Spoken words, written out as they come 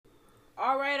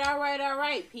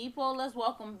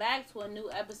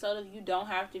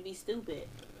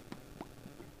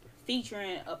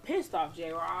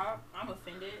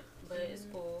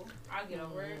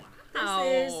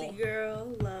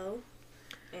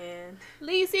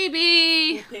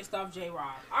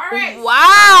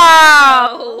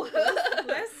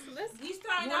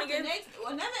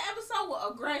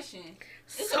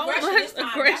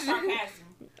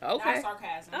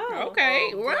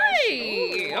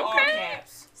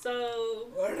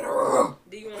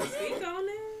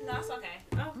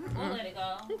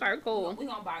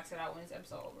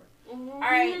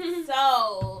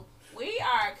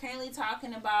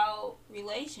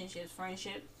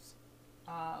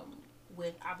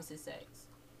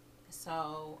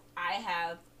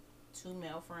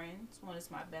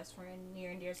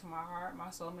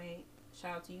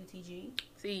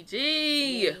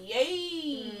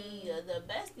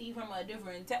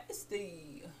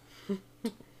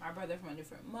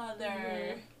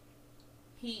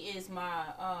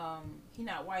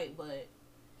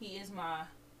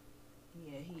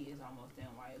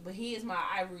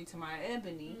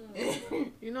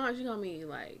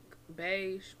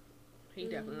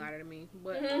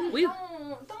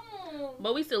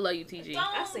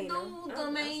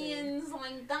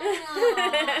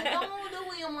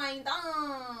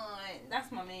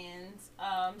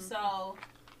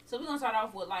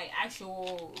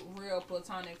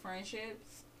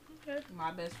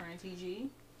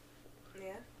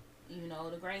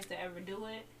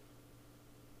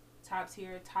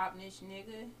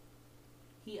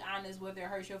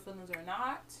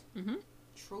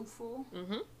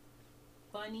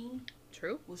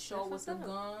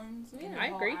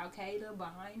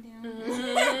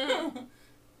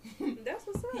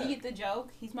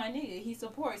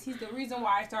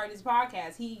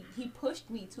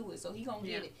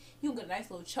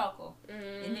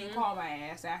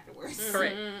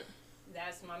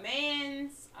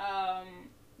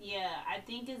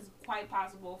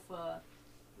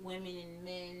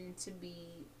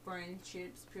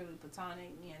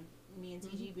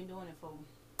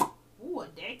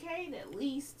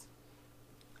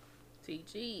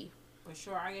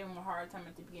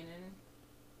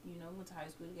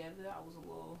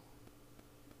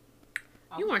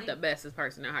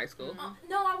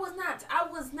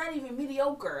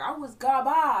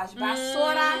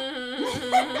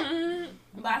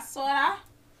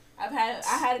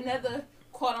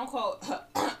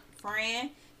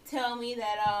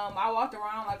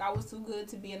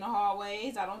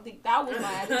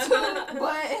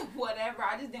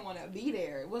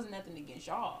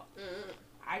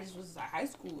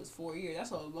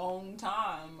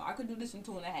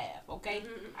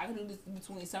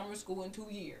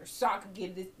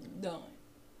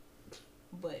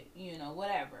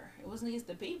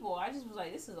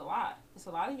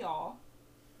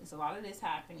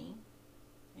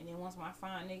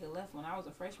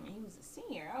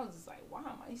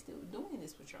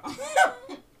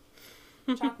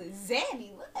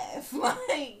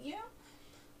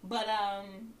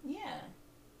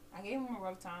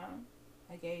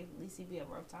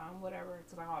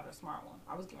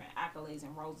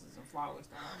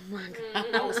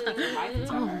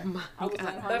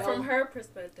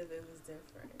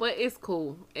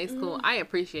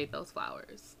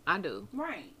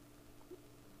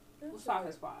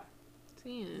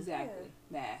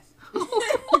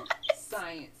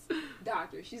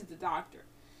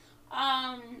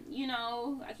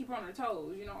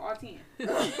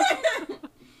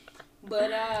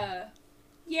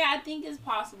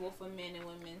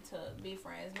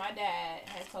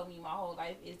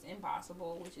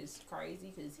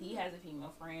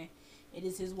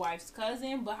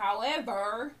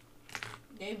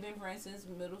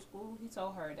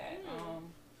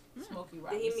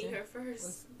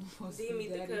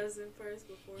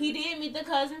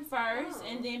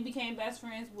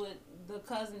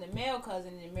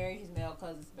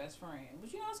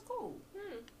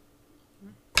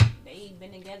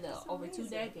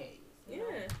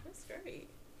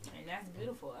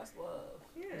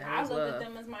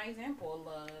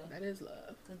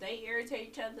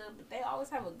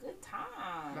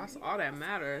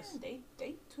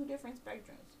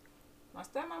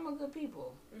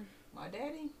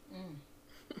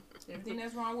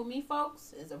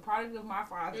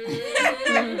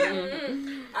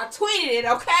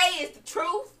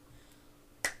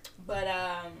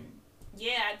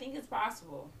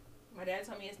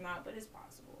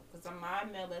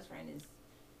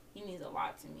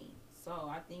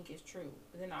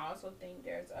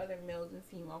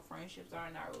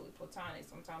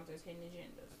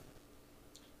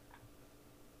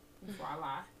before I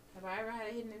lie. Have I ever had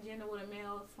a hidden agenda with a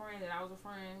male friend that I was a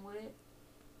friend with?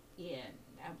 Yeah,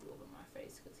 that blew up in my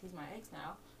face because he's my ex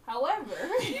now. However,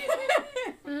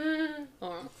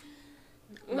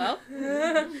 well,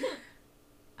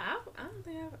 I don't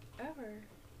think I've ever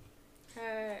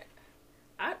had.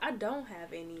 I don't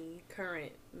have any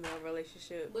current male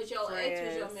relationship. but your friends. ex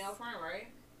was your male friend, right?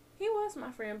 He was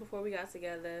my friend before we got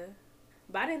together,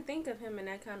 but I didn't think of him in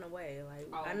that kind of way. Like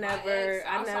I Saw never. him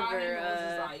and was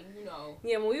just like, you know.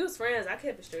 Yeah, when we was friends, I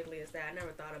kept it strictly as that. I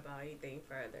never thought about anything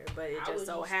further, but it I just was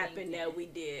so just happened thinking, that we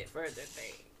did further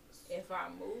things. If I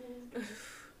moved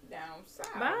down south,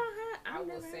 But I I've will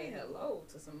never say had- hello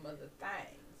to some other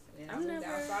things. And then I I've moved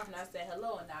down never- south and I said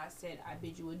hello, and I said I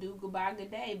bid you adieu, goodbye,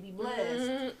 good day, be blessed.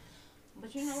 Mm-hmm.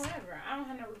 But you know, whatever. I don't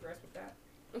have no regrets with that.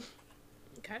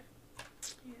 okay.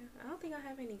 Yeah, I don't think I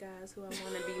have any guys who I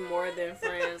want to be more than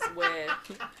friends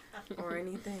with or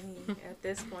anything at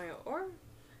this point, or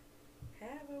have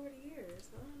over the years.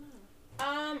 I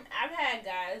don't know. I've had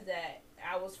guys that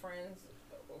I was friends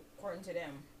according to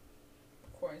them.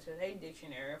 According to their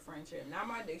dictionary of friendship. Not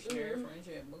my dictionary of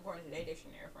friendship, but according to their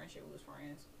dictionary of friendship, we was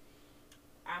friends.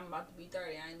 I'm about to be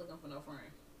 30. I ain't looking for no friend.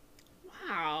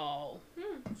 Wow.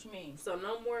 What you mean? So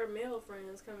no more male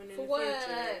friends coming in For the what?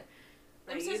 future.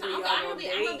 I'm Like, just, either I'm y'all gonna gonna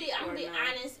be date or not.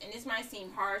 honest, and this might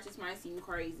seem harsh, this might seem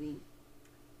crazy.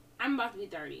 I'm about to be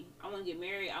 30. I want to get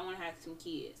married. I want to have some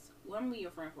kids. What am I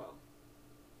your friend for?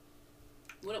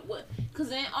 What?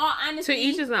 Because in all honesty, To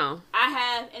each his own. I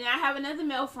have another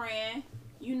male friend.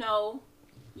 You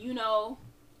know,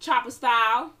 chopper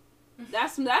style.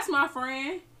 That's my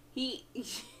friend. He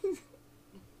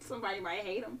somebody might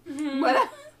hate him,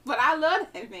 but I love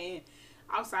that man.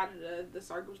 Outside of the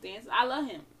circumstances, I love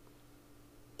him.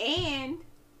 And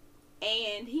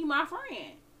he my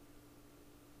friend.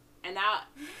 And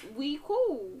we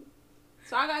cool.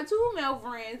 So I got 2 male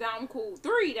friends that I'm cool.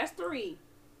 3, that's 3.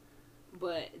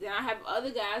 But then I have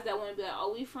other guys that want to be like,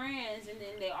 oh, we friends, and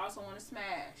then they also want to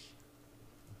smash.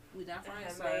 We not I friends,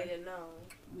 have sir. made it known.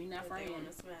 We not that they friends.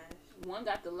 want to smash. One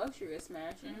got the luxury of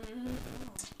smashing.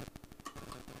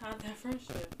 How'd that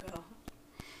friendship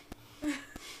go?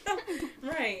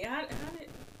 Right. How did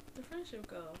the friendship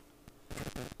go?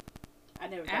 I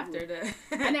never thought After that.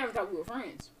 I never thought we were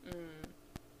friends. Mm.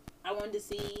 I wanted to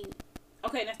see.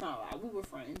 Okay, that's not a lie. We were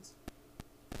friends.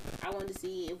 I wanted to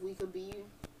see if we could be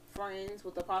friends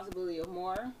with the possibility of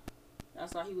more.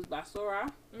 That's why he was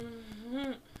Basura.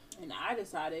 Mm-hmm. And I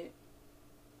decided,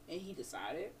 and he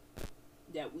decided,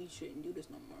 that we shouldn't do this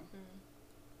no more. Mm.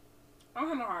 I don't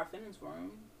have no hard feelings for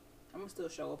him. I'm going to still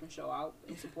show up and show out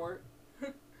and support.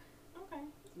 Okay.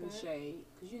 And shade.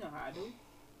 Because you know how I do.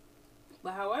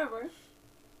 But however,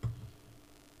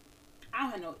 I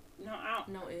don't have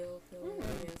No ill feeling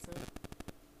against him.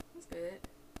 That's good.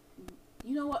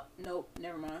 You know what? Nope,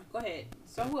 never mind. Go ahead.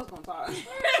 So who else gonna talk?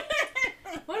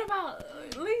 What about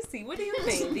Lacey? What do you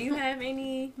think? Do you have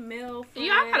any male friends?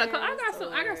 Yeah,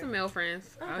 I got some male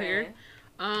friends out Okay. here.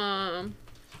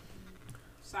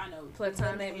 Side note.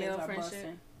 Platonic Hands male are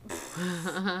friendship.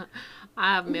 busting.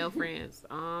 I have male friends.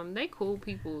 They cool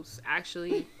peoples.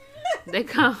 Actually, they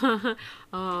come.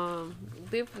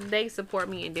 They support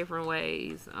me in different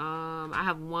ways. I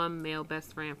have one male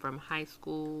best friend from high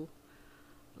school.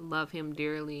 Love him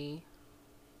dearly.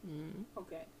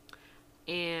 Okay.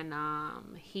 And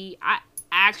I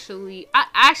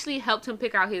actually helped him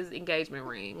pick out his engagement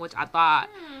ring, which I thought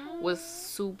was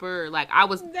super, like, I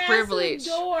was privileged.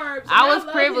 Adorbs. I was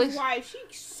love privileged. His wife.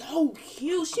 She's so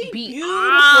cute. She beautiful.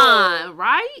 Beyond,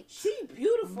 right? She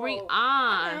beautiful.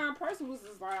 Beyond. Her person was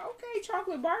just like, okay,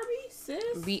 chocolate Barbie,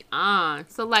 sis. Beyond.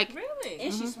 So, like, Really?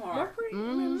 And she's smart.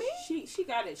 Mhm. She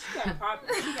got it. She got it popping.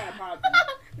 She got it popping.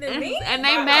 and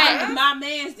they met. My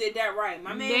mans did that right.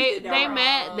 My mans did that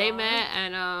right. They met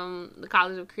at the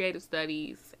College of Creative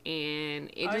Studies, and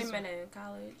it Oh, just you met in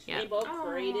college? Yeah. They both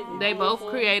creative. And they both beautiful.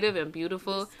 creative and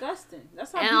beautiful. Disgusting.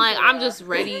 That's how. And beautiful like they I'm are. just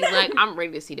ready, like I'm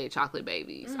ready to see their chocolate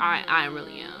babies. I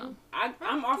really am.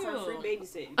 I'm offering free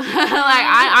babysitting. Like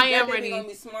I am That baby ready. gonna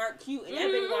be smart, cute, and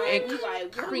that baby gonna And be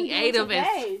like what are we doing creative as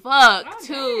today? fuck Oh,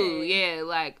 too. dang. Yeah,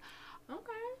 like Okay.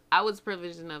 I was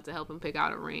privileged enough to help him pick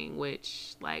out a ring,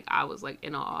 which like I was like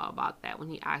in awe about that when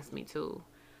he asked me to.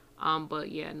 But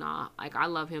yeah, nah, like I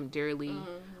love him dearly.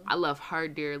 I love her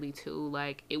dearly too.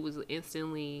 Like it was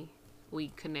instantly we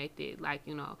connected. Like,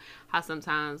 you know, how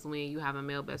sometimes when you have a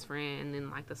male best friend and then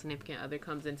like the significant other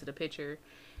comes into the picture,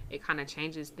 it kind of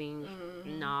changes things.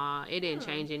 Nah, it didn't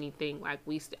change anything. Like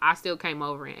I still came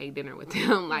over and ate dinner with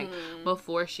him. Like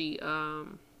before she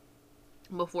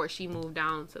moved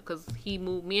down to, cause me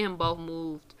and him both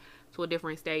moved to a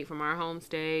different state from our home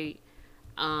state.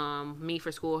 Me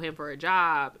for school, him for a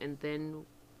job, and then,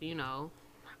 you know,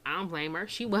 I don't blame her.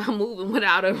 She wasn't moving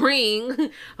without a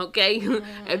ring. Okay,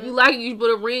 if you like it, you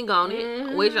put a ring on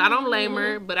it, which I don't blame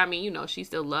her. But I mean, you know, she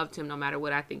still loved him no matter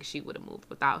what. I think she would have moved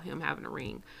without him having a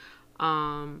ring.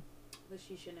 But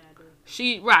she shouldn't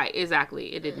have. Right,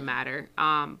 exactly. It didn't matter.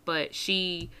 But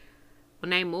when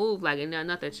they moved, like, and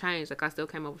nothing changed. Like, I still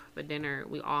came over for dinner.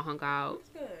 We all hung out. That's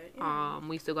good. Yeah.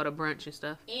 We still go to brunch and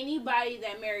stuff. Anybody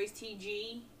that marries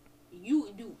TG,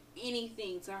 you do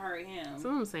anything to hurt him. That's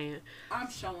what I'm saying. I'm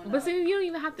showing up. But see, you don't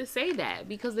even have to say that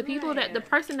because the people the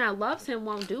person that loves him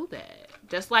won't do that.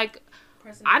 Just like,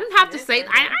 I didn't have to say,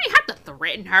 I didn't have to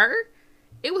threaten her.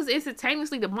 It was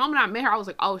instantaneously, the moment I met her, I was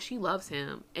like, oh, she loves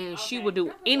him. And she would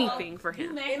do anything for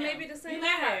him. It may be the same.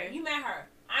 You met her.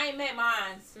 I ain't met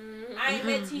mines. I ain't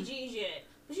met TG's yet.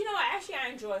 But you know what? Actually, I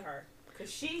enjoy her.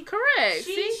 Cause she. Correct.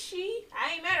 She.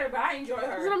 I ain't met her, but I enjoy her.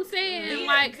 That's what I'm saying.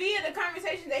 Via the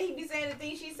conversation that he be saying, the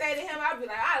things she say to him, I'd be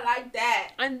like, I like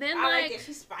that. And then I like it.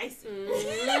 She's spicy. And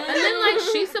then like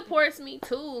she supports me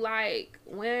too. Like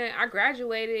when I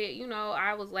graduated, you know,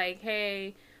 I was like,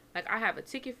 hey, like I have a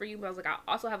ticket for you, but I was like, I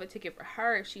also have a ticket for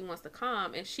her if she wants to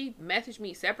come. And she messaged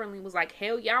me separately, was like,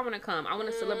 hell yeah, I want to come. I want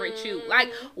to celebrate you.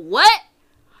 Like what?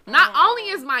 Not only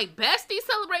is my bestie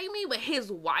celebrating me, but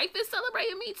his wife is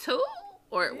celebrating me too.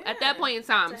 Or at that point in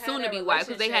time, soon to be wife,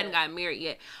 because they hadn't gotten married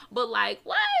yet. But like,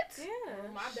 what? Yeah,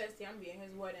 my bestie, I'm being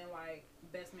his wedding like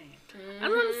best man.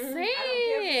 That's what I'm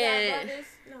saying.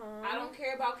 I don't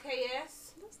care about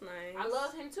KS. That's nice. I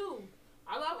love him too.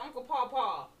 I love Uncle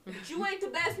Paw. But you ain't the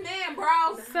best man,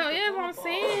 bro. So yeah, that's what I'm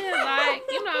saying. Like,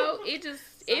 you know, it just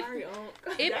Sorry,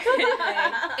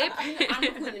 I'm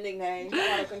including nicknames.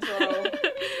 Out of control.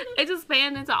 It just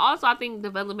spanned into also, I think,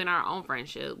 developing our own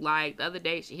friendship. Like the other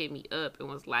day, she hit me up and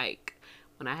was like,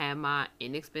 when I had my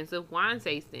inexpensive wine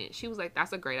tasting, she was like,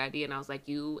 "That's a great idea," and I was like,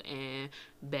 "You and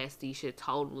Bestie should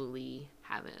totally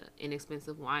have an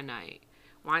inexpensive wine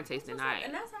tasting night."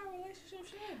 And that's how a relationship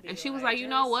should be. And she was like, "You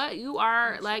know what? You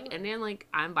are like," and then like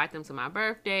I invite them to my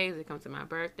birthdays. They come to my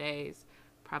birthdays.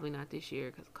 Probably not this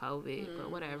year because of COVID, but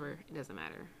whatever. It doesn't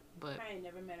matter. But I ain't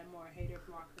never met a more hater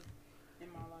blocker in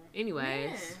my life.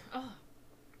 Anyways. Yeah.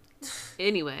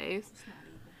 Anyways.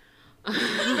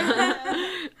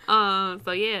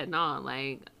 So yeah, no,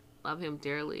 like love him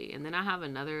dearly. And then I have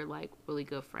another like really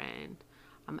good friend.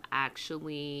 I'm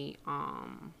actually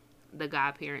the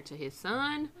godparent to his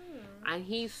son. And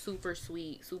he's super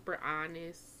sweet, super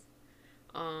honest.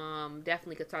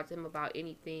 Definitely could talk to him about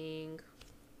anything.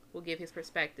 Will give his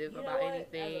perspective about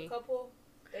anything. As a couple,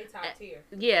 they top tier.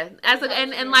 Yeah,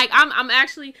 and like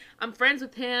I'm friends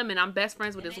with him, and I'm best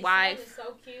friends with his wife. Is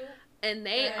so cute. And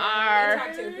they are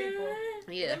top tier people.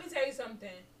 Yeah. Let me tell you something.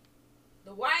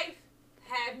 The wife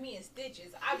had me in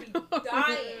stitches. I be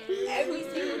dying every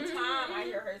single time I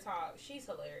hear her talk. She's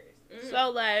hilarious.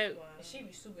 So like, and she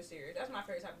be super serious. That's my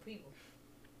favorite type of people.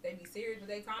 They be serious, but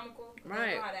they comical. Right.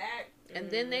 They know how to act. And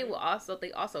then they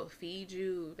also feed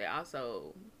you. They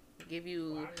also give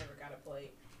you. Well, I never got a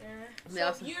plate. So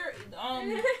if you're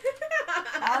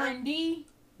R&D,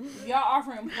 y'all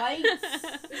offering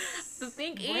plates. The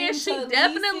thing is, she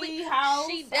definitely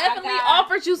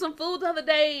offered you some food the other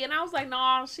day, and I was like, no,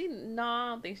 I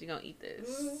don't think she gonna eat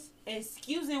this.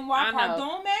 Excusez-moi,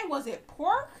 pardon, man. Was it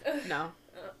pork? No.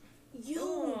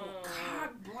 You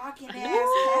cock blocking ass.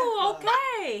 Ooh,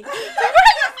 okay.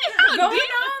 Going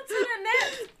on to the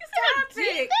next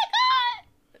topic.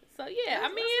 So yeah, I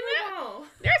mean,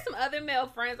 there's some other male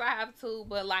friends I have too,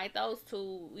 but like those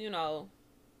two, you know,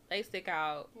 they stick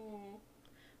out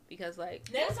because like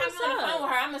next time you're on the phone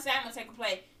with her, I'm gonna say I'm gonna take a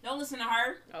plate. Don't listen to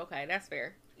her. Okay, that's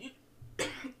fair.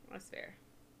 That's fair.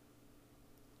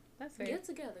 That's fair. Get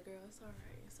together, girl. It's all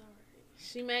right.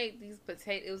 She made these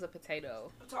potato. It was a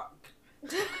potato.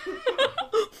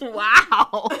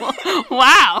 Wow.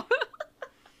 Wow.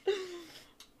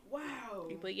 Wow.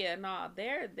 But yeah, no,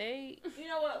 they. You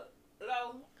know what?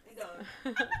 Low. We done.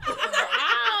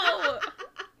 Wow.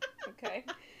 Okay.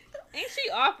 And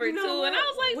she offered too, and I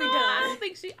was like, no, I don't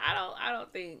think she. I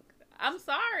don't think. I'm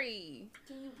sorry.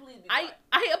 Can you please be quiet?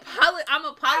 I'm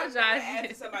apologizing. I'm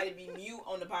asking somebody to be mute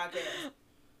on the podcast.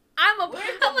 I'm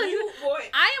apologizing.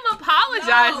 I am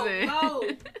apologizing. No.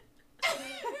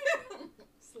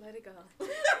 Just let it go. You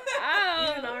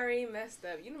done already messed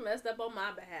up. You done messed up on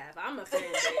my behalf. I'm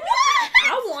offended.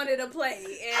 I wanted to play,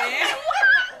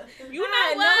 and you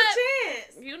know what? No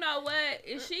chance. You know what?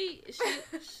 Is she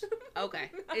okay?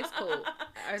 It's cool.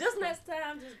 Just next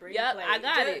time, just bring. Yep, plate. I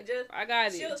got it. I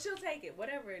got it. She'll take it,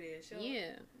 whatever it is.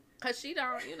 Yeah, cause she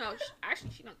don't. You know,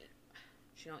 actually, she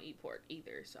don't eat pork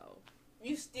either. So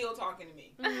You still talking to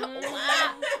me. Once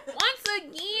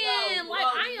again, No,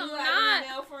 I am not.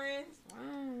 Male friends?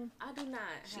 I do not.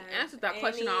 She answered that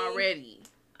question already.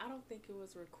 I don't think it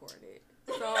was recorded,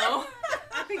 so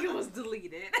I think it was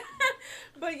deleted.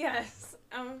 But yes,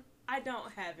 I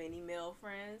don't have any male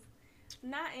friends.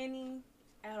 Not any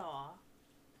at all.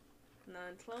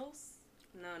 None close,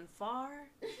 none far.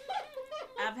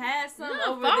 I've had some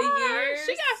over the years.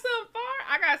 She got some far.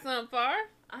 I got some far.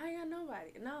 I ain't got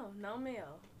nobody. No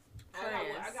male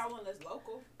friends. I got one that's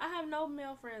local. I have no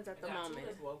male friends at the moment. Two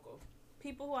that's local.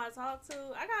 People who I talk to,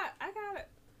 I got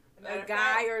a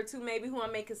guy or two maybe who I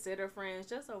may consider friends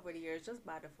just over the years, just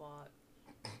by default.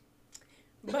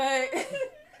 But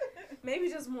maybe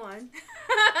just one.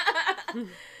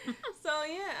 So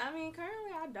yeah, I mean,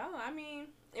 currently I don't. I mean,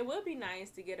 it would be nice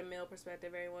to get a male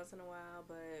perspective every once in a while,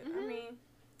 but I mean,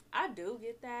 I do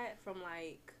get that from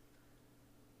like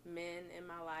men in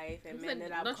my life and men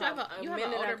that I've you have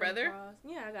an older brother? Across.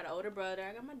 Yeah, I got an older brother.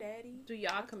 I got my daddy.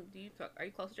 Are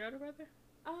you close to your older brother?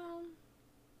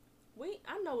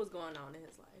 I know what's going on in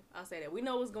his life. I'll say that. We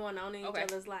know what's going on in each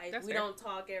other's life. That's we fair. don't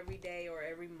talk every day or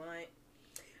every month.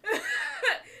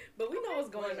 But we know what's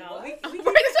going on. We know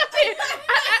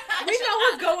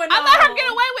what's going on. I let her get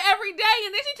away with every day,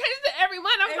 and then she changes it every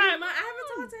month. I haven't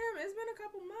talked to him. It's been a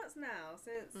couple months now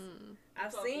since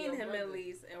I've seen him at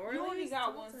least. And you only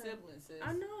got one sibling, sis.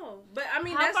 I know, but I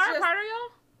mean, how that's far just apart are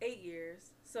y'all? 8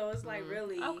 years. So it's like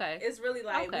really, okay. It's really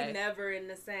like we never in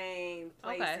the same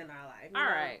place in our life. All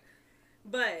right,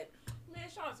 but. Man,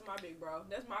 shout out to my big bro.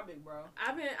 That's my big bro.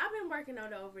 I've been working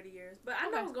on it over the years, but I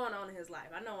know what's going on in his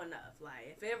life. I know enough.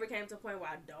 Like, if it ever came to a point where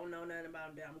I don't know nothing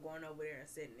about him, I'm going over there and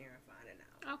sitting there and finding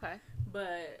out. Okay.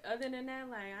 But other than that,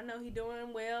 like, I know he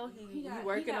doing well. He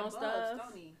working on stuff.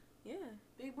 Don't he? Yeah.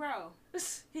 Big bro.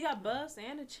 He got buffs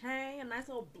and a chain, a nice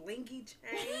little blinky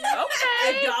chain. Okay.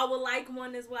 If y'all would like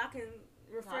one as well, I can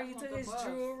refer you to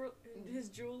his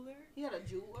jeweler. He had a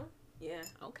jeweler. Yeah.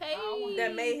 Okay.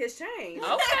 That made his chain.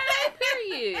 Okay.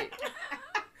 Period.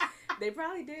 They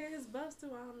probably did his buffs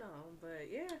too. I don't know, but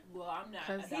yeah. Well, I'm not.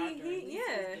 Cause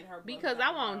because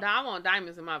I want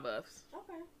diamonds in my buffs.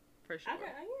 Okay. For sure.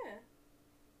 Okay. Yeah.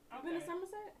 You been to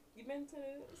Somerset? You been to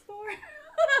the store?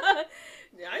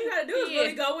 All you gotta do is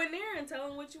really go in there and tell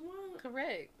them what you want.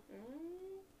 Correct.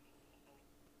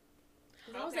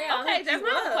 Okay, that's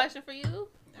not a question for you.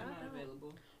 I'm not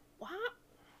available. What?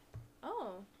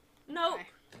 Oh. Nope. Okay.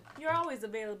 You're always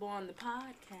available on the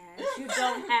podcast. You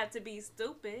don't have to be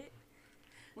stupid.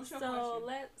 What's your question? So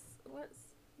let's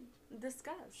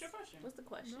discuss. What's your question? What's the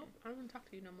question? No, I don't want to talk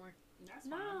to you no more. That's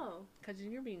fine. Because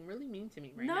you're being really mean to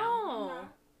me right now.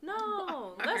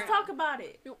 No. Let's talk about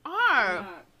it. You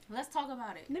are. Let's talk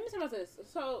about it. Let me talk about this.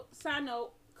 So, side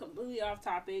note, completely off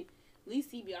topic. Lee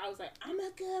CB, I was like, I'm a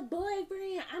good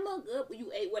boyfriend.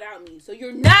 You ate without me. So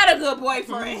you're not a good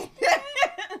boyfriend.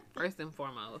 First and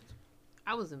foremost,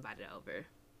 I was invited over.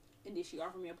 And did she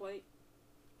offer me a plate?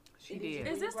 She did.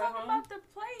 Is this talking about the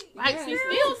plate? Like, she's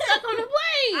still stuck on the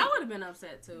plate. I would have been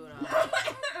upset too, though.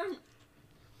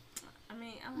 I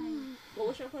mean, I'm like, well,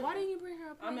 what's your question? Why didn't you bring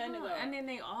her a plate? I'm in to go. And then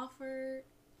they offered.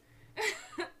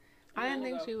 I didn't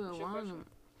think she would want them.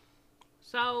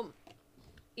 So,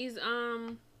 is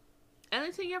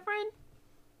Ellington your friend?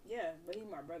 Yeah, but he's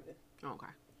my brother. Okay.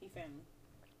 He family.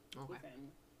 Okay. He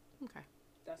family. Okay.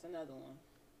 That's another one.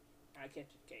 I catch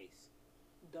a case.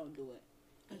 Don't do it.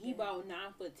 And he about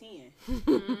 9'10".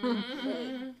 But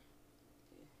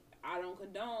I don't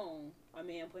condone a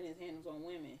man putting his hands on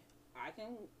women.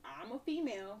 I'm a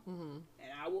female, and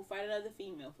I will fight another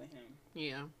female for him.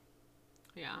 Yeah.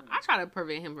 Yeah. I try to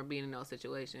prevent him from being in those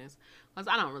situations. Because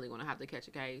I don't really want to have to catch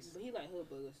a case. But he like hood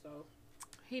boogers, so.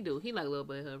 He do. He like a little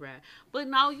bit of hood rat. But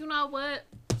no, you know what?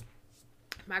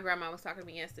 My grandma was talking to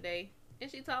me yesterday, and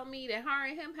she told me that her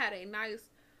and him had a nice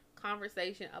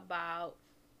conversation about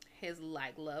his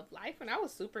like love life, and I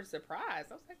was super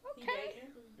surprised. I was like, okay.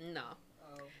 No.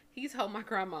 Oh. He told my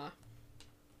grandma.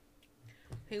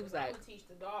 He was like, I would teach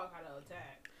the dog how to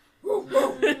attack.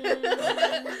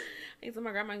 He told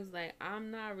my grandma, he was like,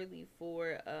 I'm not really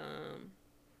for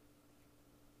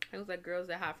it was like girls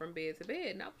that hop from bed to bed,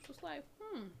 and I was just like,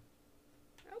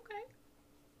 okay,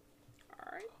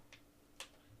 all right.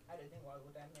 I didn't think I was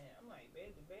with that man. I'm like,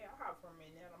 bed to bed. I hop from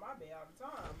in and out of my bed all the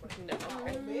time, but no,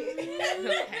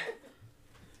 bed.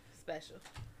 Special.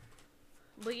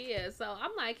 But yeah, so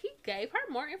I'm like, he gave her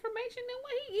more information than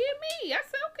what he gave me. I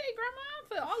said, okay, grandma,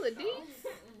 for all the deets.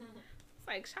 It's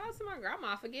like, shout out to my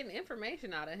grandma for getting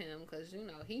information out of him, because, you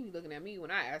know, he be looking at me when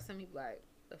I ask him, he be like,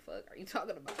 the fuck are you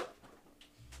talking about?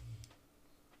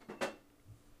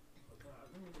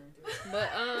 But,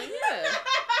 yeah.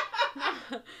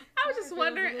 I I was just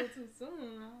wondering. A little too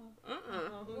soon.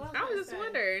 I was just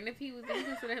wondering if you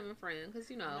consider him a friend, because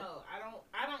No, I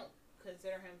don't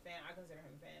consider him I consider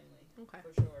him family. Okay.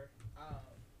 For sure.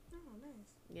 Nice.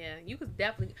 Yeah, you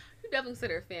definitely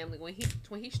consider a family when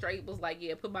he straight was like,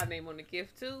 yeah, put my name on the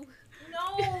gift too.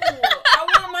 No, I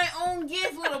want my own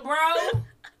gift, little bro.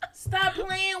 Stop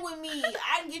playing with me.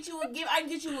 I can get you a gift. I can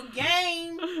get you a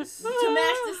game to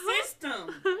match the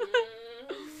system.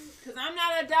 Cause I'm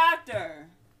not a doctor.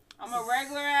 I'm a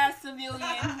regular ass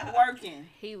civilian working.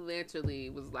 He literally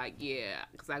was like, yeah,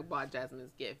 because I bought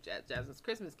Jasmine's gift, Jasmine's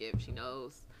Christmas gift. She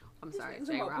knows. I'm sorry,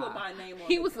 J-Rob. Put my name on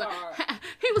He the was card.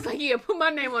 he was like, yeah, put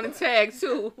my name on the tag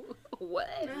too. What?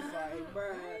 It's like,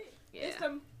 bruh. Yeah. It's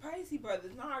the Pricey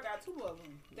brothers. Now I got 2 of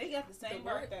them. They got the same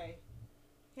birthday.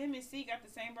 Him and C got the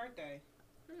same birthday.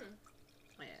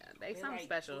 Yeah, they something like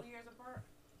special. 2 years apart.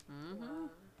 Mm-hmm. Wow.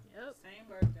 Yep. Same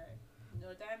birthday. You know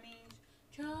what that means?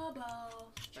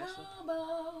 Trouble. Special.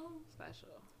 Trouble.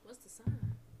 Special. What's the sign?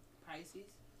 Pisces.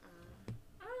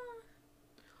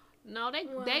 No, they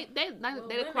the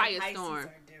women quiet Pisces storm.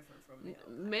 are different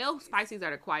from Male Pisces are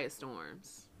the quiet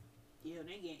storms. Yeah,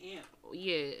 they get amped.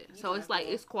 Yeah, so gotta it's like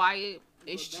go. it's quiet,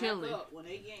 it's But back chilling. up. When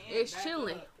they get amped, It's back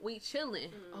chilling. up. We chilling.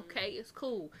 Okay, it's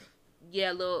cool.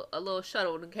 Yeah, a little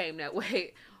shuttle that came that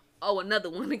way. Oh,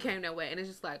 another one that came that way, and it's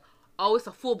just like, oh, it's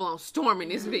a full blown storm in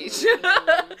this bitch.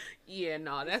 Yeah,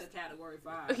 no, that's It's a category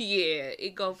 5. yeah.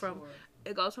 It goes from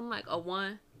Sure. like a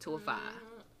 1 to a 5,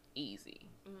 easy.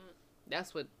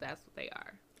 That's what they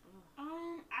are. I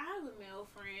have a male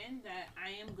friend that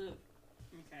I am good.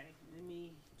 Okay, let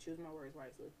me choose my words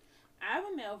wisely. I have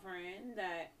a male friend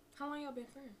that How long y'all been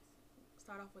friends?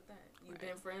 Start off with that. You've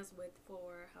been friends with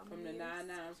for how many from the years?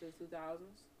 99s to the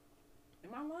 2000s.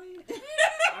 Am I lying?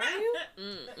 Are you?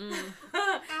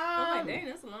 I'm like, dang,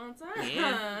 that's a long time.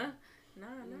 Yeah.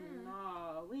 Nah.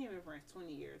 No, we have been friends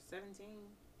 20 years. 17.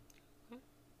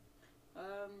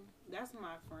 That's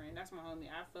my friend. That's my homie.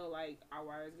 I feel like our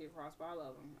wires get crossed, but I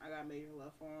love him. I got major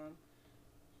love for him.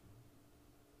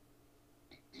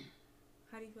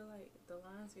 How do you feel like the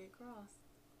lines get crossed?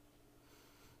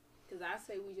 Because I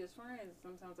say we just friends.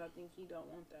 Sometimes I think he don't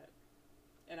want that.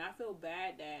 And I feel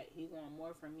bad that he want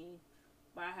more from me,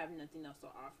 but I have nothing else to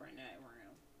offer in that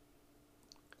realm.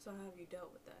 So how have you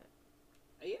dealt with that?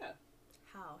 Yeah.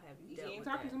 How have you He dealt ain't with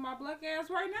talking that? to my black ass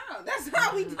right now. That's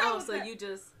how we deal with so that. you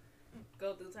just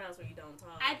go through times where you don't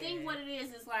talk. I think what it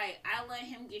is like I let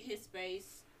him get his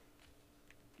space,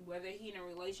 whether he in a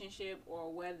relationship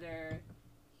or whether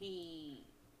he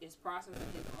is processing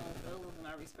his own feelings, and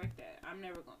I respect that. I'm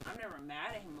never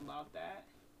mad at him about that.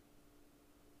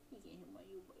 You get him like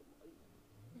you,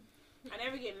 I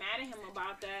never get mad at him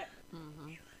about that.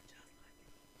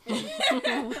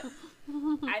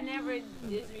 I never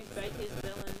disrespect his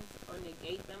feelings or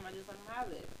negate them. I just let him have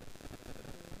it.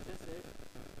 That's it.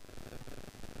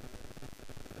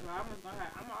 Well,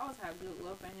 I'm always have good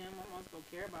love for him. I'm always gonna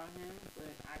care about him, but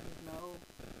I just know.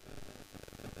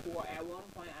 Or at one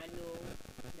point, I knew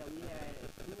that we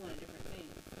wanted different things.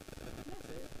 That's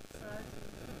it. So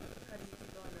how do you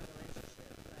keep going in a relationship?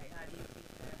 Like, how do you keep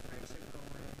that friendship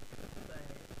going, but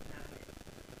not?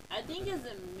 I think it's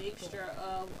a mixture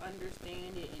of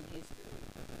understanding and history.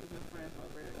 We've been friends for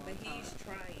a very long But time. he's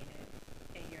trying it,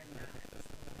 and you're not.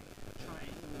 So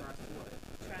Trying in regards to what?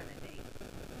 trying to date.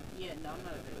 Yeah, no, I'm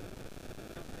not a dude.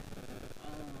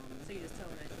 So you just tell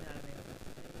him that you're not available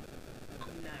to date.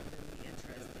 You're not really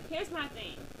interested. Here's my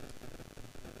thing.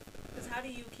 Because how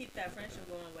do you keep that friendship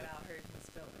going without hurting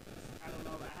his feelings? I don't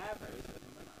know if I have heard of him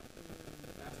or not.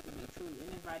 That's to be true.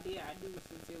 And if I did, I do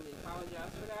sincerely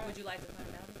apologize for that. Would you like to find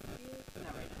out if you did?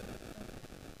 Not right now.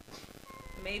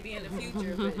 Maybe in the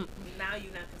future, but now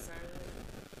you're not concerned with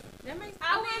it. That makes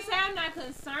I wouldn't say I'm not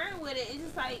concerned with it. It's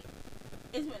just like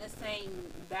it's been the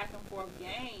same back and forth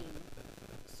game.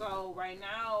 So right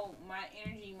now, my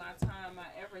energy, my time, my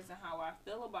efforts, and how I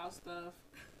feel about stuff,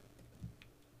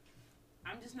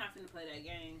 I'm just not finna play that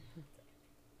game.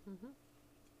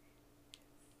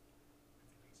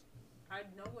 I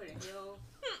know where the hell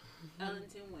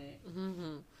Ellington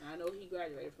went. I know he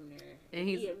graduated from there. And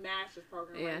he a master's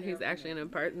program. Yeah, right he's there actually in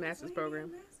from a master's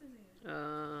program.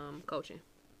 Master's Coaching.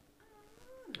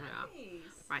 in.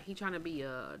 Nice. Right, he trying to be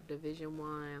a Division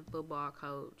I football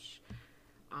coach.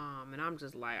 And I'm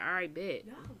just like, all right, bet.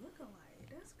 Y'all look alike.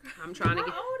 That's crazy. I'm trying to How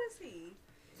get. old is he?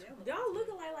 Y'all look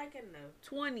alike, like in the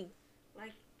 22.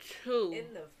 like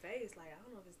in the face. Like, I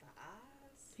don't know if it's the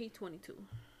eyes. He 22.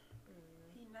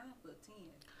 He 9'10".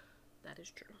 That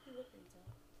is true. He looking tall.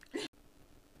 See,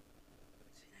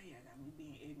 now y'all got me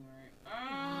being ignorant.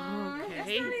 That's not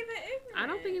even ignorant. I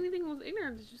don't think anything was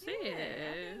ignorant that you said. Yeah, I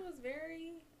think it was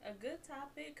very a good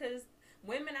topic because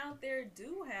women out there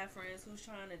do have friends who's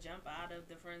trying to jump out of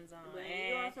the friend zone, But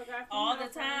and all the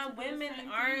time women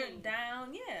aren't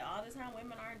down. Yeah, all the time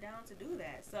women aren't down to do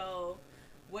that. So,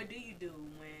 what do you do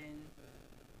when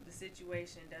the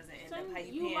situation doesn't end up how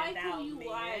you panned out, who you man?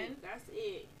 like. That's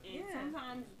it. And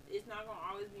sometimes it's not gonna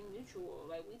always be mutual.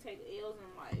 Like we take L's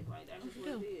in life. Like that's just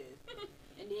what it is.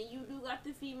 And then you do got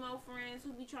the female friends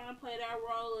who be trying to play that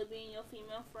role of being your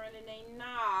female friend, and they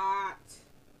not.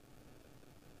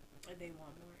 Or they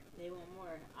want more. They want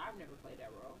more. I've never played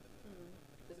that role.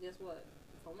 Because guess what?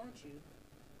 If I want you,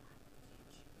 I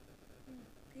get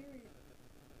you. Period.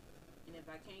 And if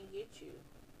I can't get you,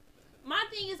 my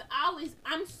thing is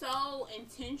I'm so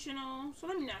intentional. So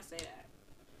let me not say that.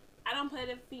 I don't play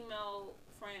the female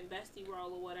friend bestie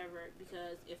role or whatever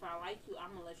because if I like you,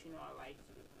 I'm gonna let you know I like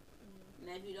you.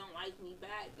 And if you don't like me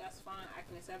back, that's fine. I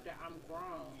can accept that. I'm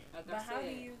grown. Like but I said.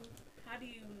 how do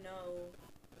you know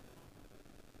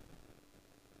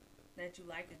that you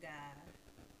like a guy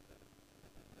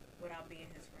without being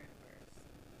his friend first?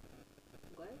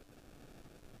 What?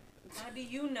 How do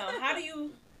you know? How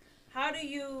do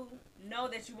you know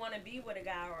that you want to be with a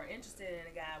guy or interested in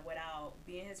a guy without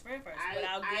being his friend first?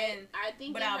 Without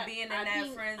being in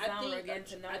that friend zone or getting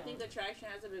to know him? I think attraction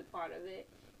has a big part of it.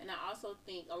 And I also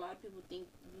think a lot of people think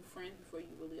you friends before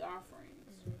you really are friends.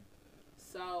 Mm-hmm.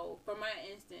 So, for my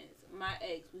instance, my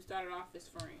ex, we started off as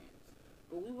friends.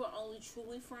 But we were only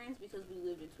truly friends because we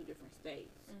lived in two different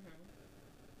states.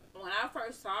 Mm-hmm. When I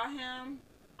first saw him,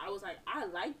 I was like, I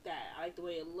like that. I like the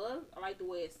way it looked. I like the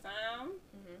way it sounded.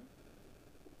 Mm-hmm.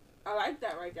 I like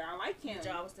that right there. I like him. But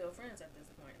y'all was still friends at this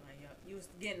point. Like, you was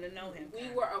getting to know him. We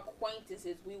were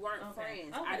acquaintances. We weren't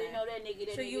friends. Okay. I didn't know that nigga.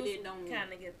 That nigga didn't know me.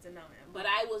 Kind of get to know him. But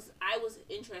I was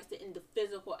interested in the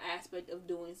physical aspect of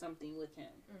doing something with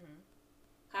him. Mm-hmm.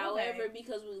 However,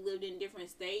 because we lived in different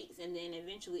states, and then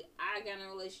eventually I got in a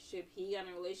relationship, he got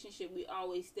in a relationship, we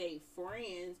always stayed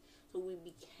friends. So we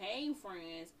became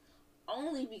friends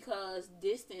only because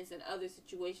distance and other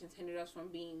situations hindered us from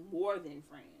being more than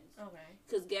friends. Okay.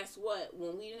 Because guess what?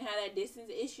 When we didn't have that distance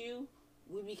issue,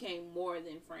 we became more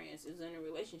than friends. It was in a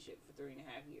relationship for 3.5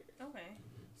 years. Okay.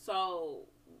 So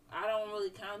I don't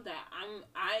really count that.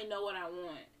 I know what I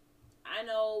want. I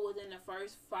know within the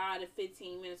first 5 to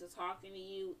 15 minutes of talking to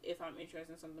you if I'm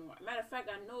interested in something more. Matter of fact,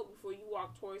 I know it before you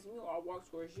walk towards me or I walk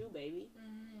towards you, baby.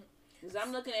 Because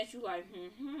I'm looking at you like,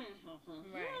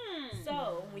 Right.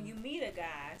 So, when you meet a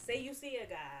guy, say you see a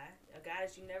guy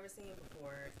that you've never seen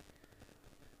before,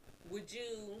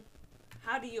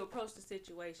 how do you approach the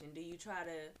situation? Do you try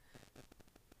to...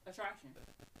 Attraction.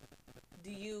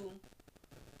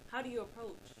 How do you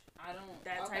approach? I don't.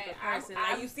 That type of person.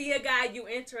 You see a guy, you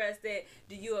interested.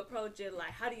 Do you approach it like?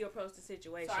 How do you approach the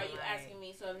situation? So are you asking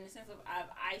me? So in the sense of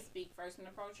I speak first and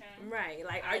approaching. Right.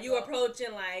 Like, are you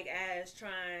approaching like as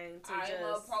trying to?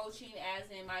 I'm approaching as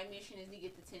in my mission is to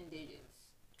get to 10 digits.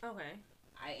 Okay.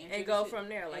 And go from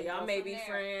there. Like y'all may be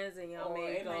friends, and y'all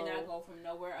may may not go from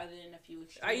nowhere other than a few.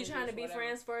 Are you trying to be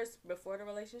friends first before the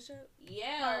relationship?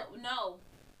 Yeah. No.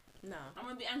 No. I'm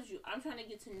going to be honest with you. I'm trying to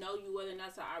get to know you whether or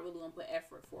not I really want to put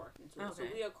effort for it into it. So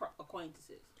we are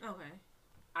acquaintances. Okay.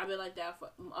 I've been like that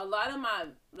for a lot of my,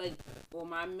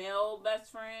 my male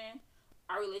best friend,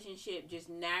 our relationship just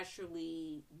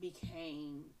naturally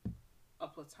became a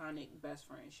platonic best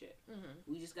friendship.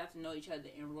 Mm-hmm. We just got to know each other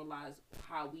and realize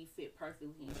how we fit perfectly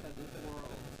in each other's world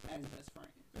as best friends.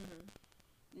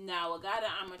 Mm-hmm. Now, a guy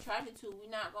that I'm attracted to,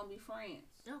 we're not going to be friends.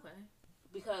 Okay.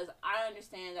 Because I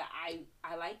understand that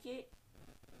I like it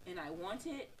and I want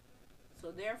it, so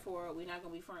therefore we're not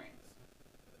gonna be friends.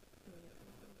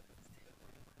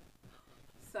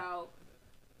 So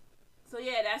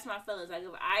yeah, that's my feelings. Like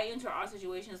if I enter all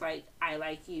situations like I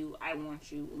like you, I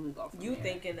want you, and we go from there. You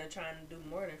thinking of trying to do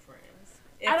more than friends?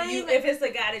 If it's the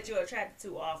guy that you're attracted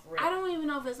to off rip. I don't even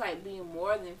know if it's like being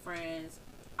more than friends.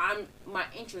 My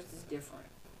interest is different.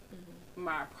 Mm-hmm.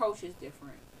 My approach is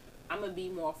different. I'm gonna be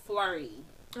more flirty.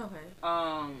 Okay.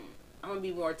 I'm gonna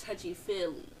be more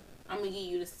touchy-feely. I'm gonna give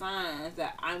you the signs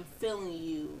that I'm feeling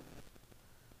you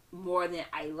more than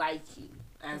I like you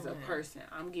as a person.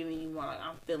 I'm giving you more like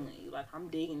I'm feeling you. Like I'm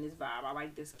digging this vibe. I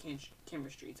like this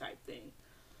chemistry type thing.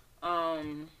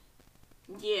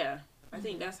 Yeah. I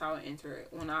think that's how I enter it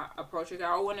when I approach a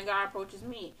guy or when a guy approaches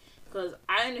me. Because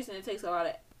I understand it takes a lot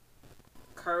of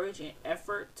courage and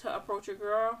effort to approach a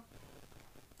girl.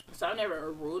 So I'm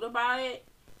never rude about it,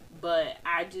 but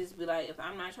I just be like, if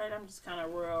I'm not attracted, I'm just kind of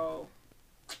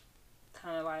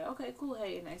like, okay, cool,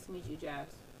 hey, nice to meet you, Jazz.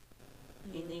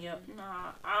 Anything else?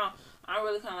 Nah, I'm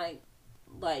really kind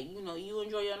of like, you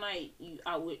enjoy your night,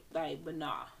 I would, but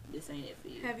nah, this ain't it for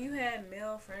you. Have you had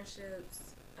male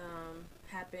friendships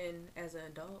happen as an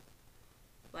adult?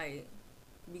 Like,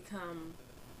 become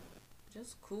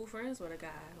just cool friends with a guy,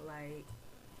 like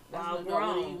while grown.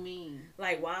 What do you mean?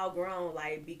 Like while grown,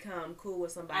 like become cool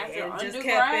with somebody After and just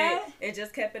undergrad?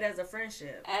 kept it as a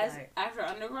friendship. As like, after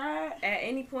undergrad? at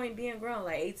any point being grown,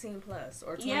 like 18 plus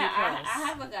or 20 Yeah, plus. I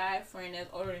have a guy friend that's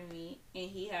older than me, and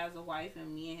he has a wife,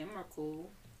 and me and him are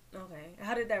cool. Okay.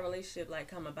 How did that relationship like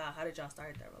come about? How did y'all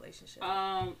start that relationship?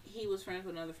 He was friends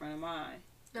with another friend of mine.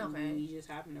 Okay. And we just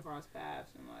happened to cross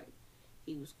paths, and like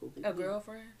he was cool. A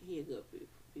girlfriend? He a good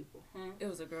people. It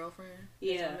was a girlfriend?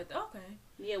 Yeah. Okay.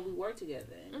 Yeah, we worked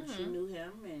together, and she knew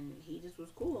him, and he just was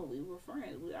cool, and we were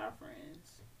friends. We are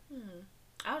friends.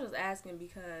 I was just asking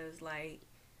because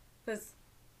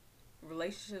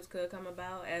relationships could come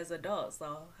about as adults,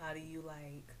 so how do you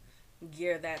like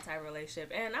gear that type of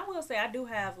relationship? And I will say I do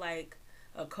have like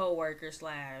a coworker /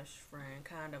 friend,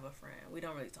 kind of a friend. We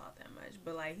don't really talk that much,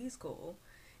 but like he's cool,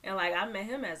 and like I met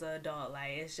him as an adult.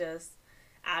 Like it's just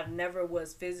I've never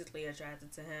was physically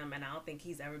attracted to him, and I don't think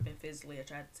he's ever been physically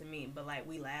attracted to me. But like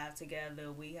we laugh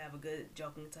together, we have a good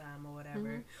joking time or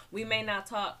whatever. We may not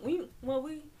talk. We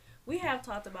have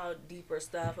talked about deeper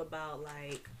stuff about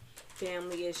like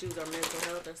family issues or mental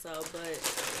health or so. But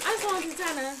I just wanted to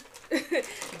kind of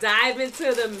dive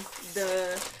into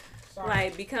the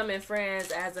like becoming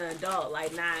friends as an adult,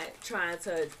 like not trying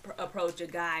to approach a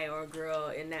guy or a girl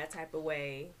in that type of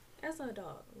way as an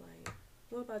adult. Like,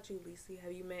 what about you, Lisa?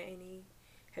 Have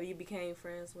you became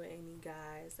friends with any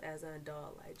guys as an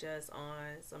adult, like just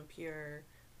on some pure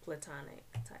platonic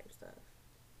type stuff?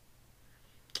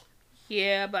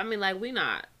 Yeah, but I mean, like,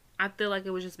 I feel like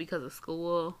it was just because of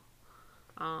school.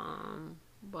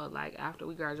 But like after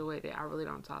we graduated, I really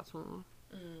don't talk to him.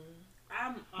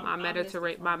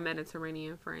 My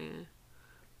Mediterranean friend.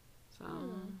 So.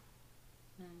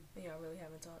 Y'all really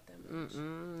haven't talked that much.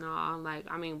 No, like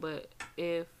I mean, but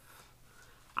if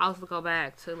I was to go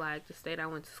back to like the state I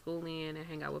went to school in and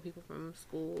hang out with people from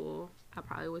school, I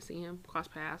probably would see him cross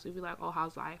paths. We'd be like, "Oh,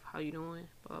 how's life? How you doing?"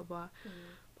 Blah blah blah.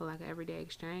 But like an everyday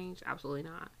exchange, absolutely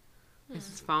not. It's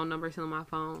his phone number still on my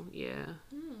phone, yeah.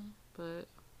 But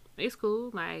it's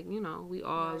cool. Like you know, we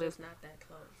all live. Just not that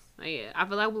close. Yeah, I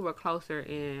feel like we were closer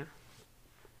when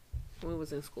we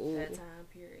was in school. That time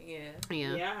period,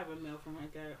 yeah. Yeah, I have a male friend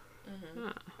like that.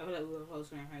 I feel like we were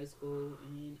closer in high school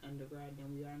and in undergrad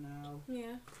than we are now.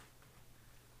 Yeah.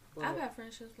 But I've had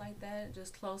friendships like that,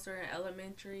 just closer in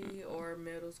elementary or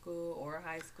middle school or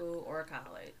high school or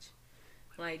college.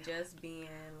 Like just being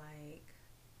like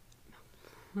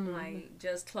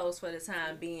just close for the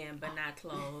time being, but not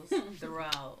close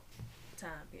throughout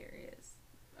time periods.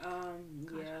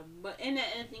 Yeah, but and the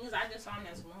thing is, I just saw him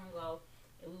not so long ago,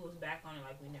 and we was back on it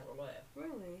like we never left.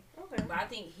 Really? Okay. But I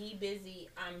think he busy,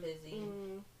 I'm busy,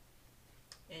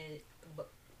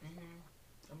 but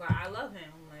I love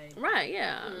him. Like right,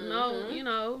 yeah, no, you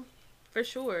know, for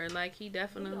sure. Like he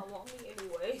definitely. He don't want me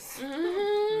anyways.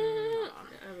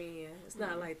 I mean, yeah, it's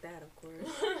not like that, of course.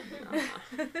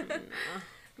 No.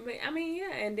 But I mean,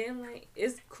 yeah, and then like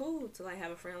it's cool to like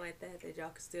have a friend like that y'all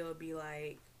can still be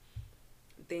like.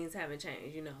 Things haven't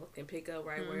changed, you know, can pick up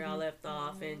right where y'all left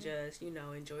off and just, you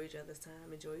know, enjoy each other's time,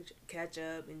 catch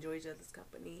up, enjoy each other's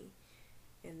company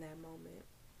in that moment.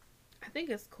 I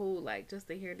think it's cool, like, just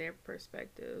to hear their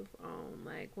perspective,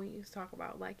 like, when you talk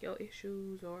about, like, your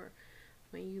issues or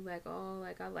when you, like, oh,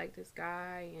 like, I like this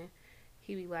guy and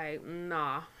he be like,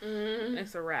 nah,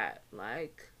 it's a wrap,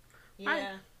 like.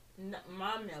 Yeah.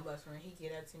 My male best friend, he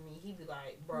get that to me. He be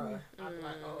like, bruh. I be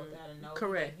like, oh, that a no.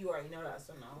 Correct. Like, you already know that,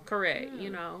 so no. Correct, you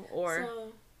know, or.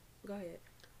 So, go ahead.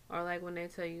 Or like when they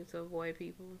tell you to avoid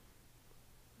people.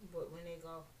 But when I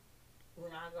go,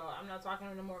 I'm not talking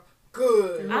to them no more.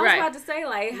 Good. I was about to say,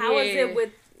 like, how is it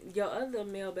with your other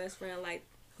male best friend, like,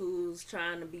 who's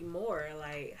trying to be more?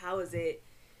 Like, how is it?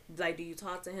 Like, do you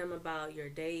talk to him about your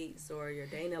dates or your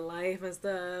dating life and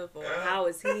stuff? Or how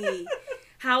is he?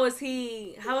 How is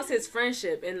his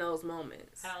friendship in those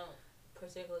moments? I don't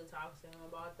particularly talk to him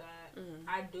about that.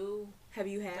 I do. Have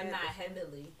you had? But not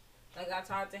heavily. Like, I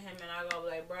talk to him and I go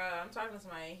like, bruh, I'm talking to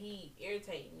somebody and he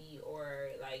irritate me, or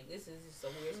like, this is just a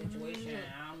weird situation.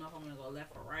 I don't know if I'm gonna go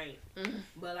left or right.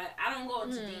 But like, I don't go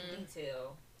into deep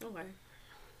detail. Okay.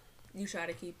 You try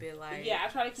to keep it like I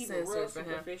try to keep it real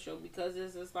superficial because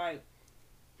it's just like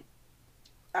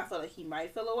I feel like he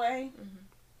might feel away,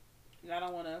 and I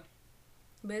don't want to.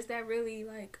 But is that really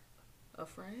like a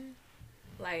friend?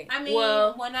 Like, I mean,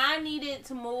 when I needed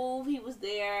to move, he was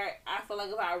there. I feel like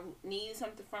if I needed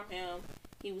something from him,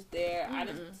 he was there. I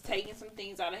just taken some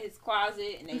things out of his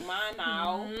closet and they mine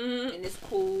now, and it's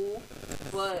cool.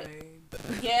 But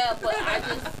yeah, but I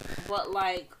just, but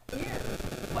like,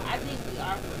 think we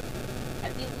are friends. I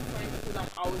think we're friends because I'm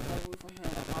always going to root for him.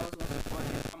 I'm always going to support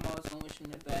him. I'm always going to wish him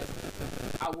the best.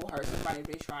 I will hurt somebody if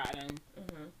they try it.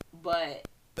 But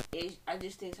I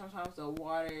just think sometimes the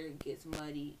water gets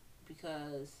muddy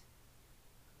because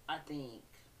I think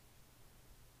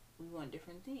we want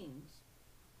different things.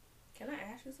 Can I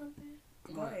ask you something?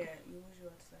 Go ahead. What you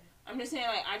want to say? I'm just saying,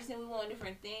 like, I just think we want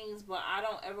different things, but I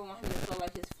don't ever want him to feel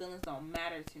like his feelings don't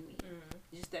matter to me.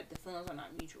 Just that the feelings are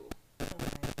not mutual.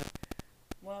 Okay.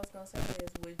 What I was going to say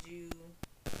is, would you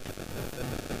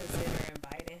consider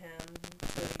inviting him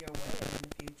to your wedding in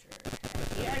the future?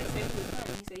 He already said he was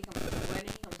coming. He said he comes to the wedding,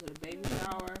 he comes to the baby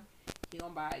shower, he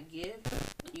gonna buy a gift,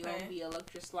 he gonna be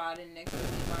electric sliding next to me.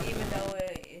 Even though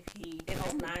if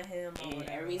it's not him or and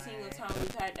whatever, every single time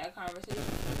we've had that conversation, he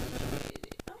initiated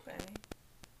it. Okay.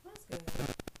 That's good.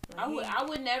 I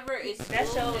would never exclude that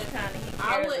shows him. Kind of he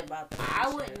cares about the I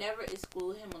would never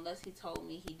exclude him unless he told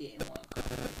me he didn't want to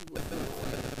come. He would feel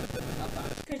away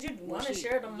about it. Because you want to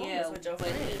share the moments with your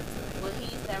friends. But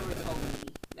he's never told me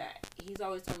that. He's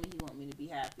always told me he wants me to be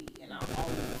happy, and I always want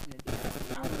him to be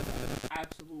happy. I want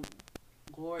absolute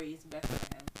glory is best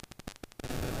for him.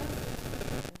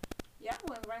 Yeah, I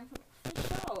went right for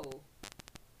sure.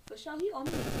 For sure, he owe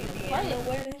me a kid.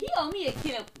 He owe me a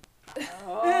kid.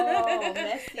 Oh,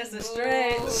 messy. That's a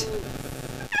stretch.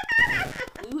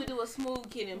 We would do a smooth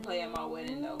kid and play at my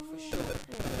wedding, though, for sure.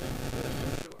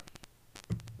 For sure.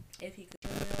 If he could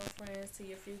bring your friends to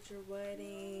your future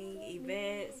wedding,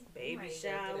 events, baby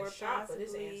shower,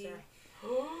 possibly.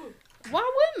 Why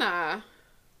wouldn't I?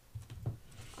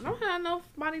 I don't have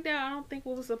nobody that I don't think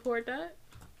will support that.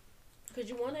 Because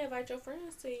you want to invite your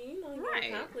friends to, your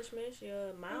accomplishments,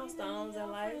 your milestones in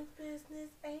life. Business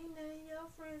ain't none of your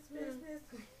friends' business.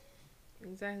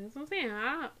 Exactly. That's what I'm saying.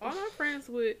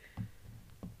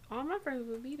 All my friends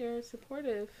would be there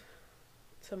supportive.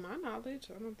 To my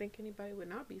knowledge, I don't think anybody would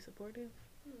not be supportive.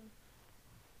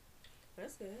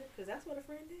 That's good, because that's what a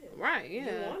friend is. Right, yeah.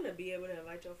 You want to be able to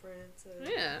invite your friends to...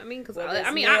 Yeah, I mean, because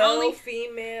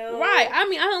female... Right, I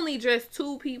mean, I only dress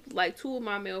two people, like two of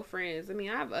my male friends. I mean,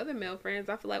 I have other male friends.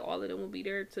 I feel like all of them will be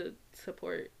there to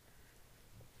support.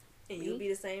 And you'll be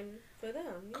the same for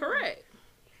them. Correct.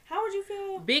 How would you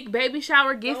feel... Big baby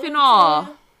shower gift and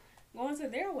all. Going to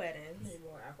their weddings. Need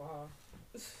more alcohol.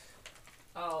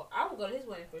 Oh, I would go to his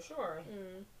wedding for sure.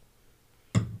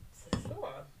 For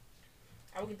sure.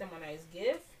 I would get them a nice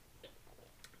gift.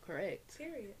 Correct.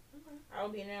 Period. Okay. I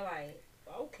would be in there like,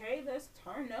 okay, let's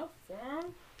turn up for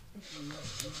him.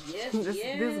 Yes,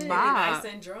 this Bob.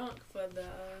 Nice and drunk for the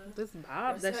this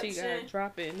Bob reception. That she got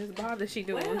dropping. This Bob that she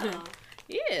doing. Well,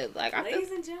 yeah, like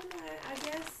ladies and gentlemen, I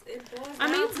guess it boils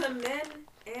down to men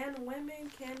and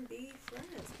women can be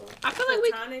friends. I feel like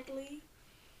platonically.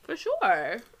 For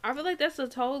sure. I feel like that's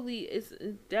it's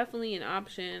definitely an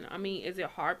option. I mean, is it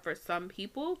hard for some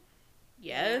people?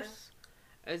 Yes.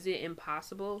 Yeah. Is it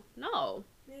impossible? No.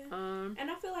 Yeah. And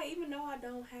I feel like even though I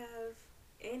don't have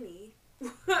any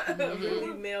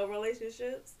really male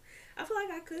relationships, I feel like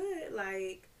I could.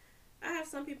 Like, I have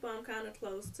some people I'm kind of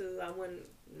close to. I wouldn't,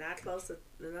 not close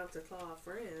enough to call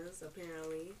friends,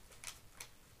 apparently.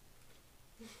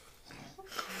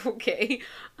 Okay.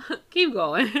 Keep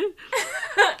going.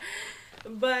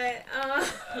 But I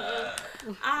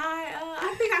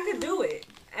think I could do it.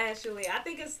 Actually, I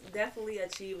think it's definitely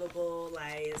achievable.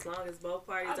 Like, as long as both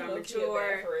parties are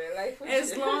mature,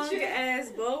 as long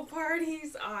as both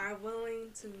parties are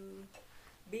willing to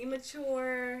be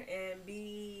mature and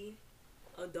be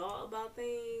adult about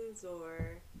things,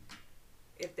 or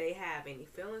if they have any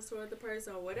feelings toward the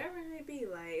person or whatever it may be,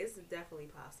 like, it's definitely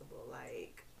possible.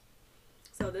 Like,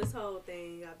 so this whole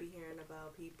thing I be hearing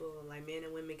about people like men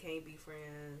and women can't be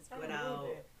friends without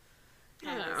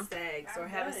having sex or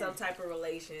having some type of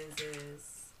relations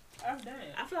is. I've done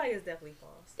it. I feel like it's definitely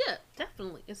false. Yeah,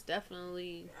 definitely. It's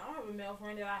definitely. I don't have a male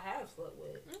friend that I have slept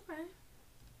with. Okay.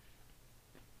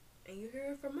 And you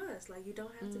hear it from us. Like, you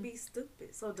don't have to be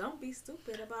stupid. So don't be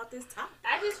stupid about this topic.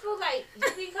 I just feel like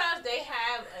just because they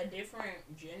have a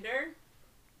different gender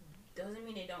doesn't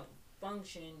mean they don't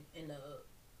function in a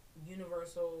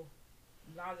universal,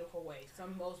 logical way.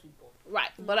 Most people.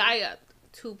 Right. But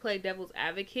to play devil's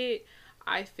advocate,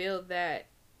 I feel that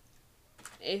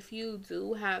if you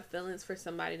do have feelings for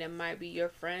somebody that might be your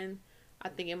friend, I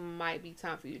think it might be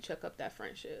time for you to check up that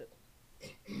friendship.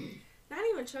 Not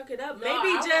even chuck it up. No,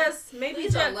 maybe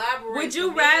just elaborate. Would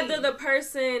you rather the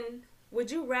person?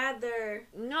 Would you rather?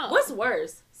 No. What's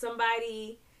worse?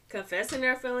 Somebody confessing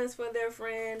their feelings for their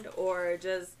friend, or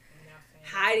just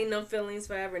hiding them feelings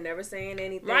forever, never saying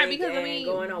anything, right? Because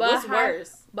going on. What's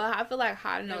worse? But I feel like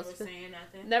hiding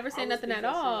never saying nothing at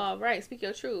all. Truth. Right? Speak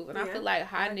your truth, and I feel like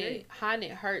hiding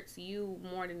it hurts you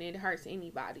more than it hurts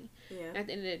anybody. Yeah. At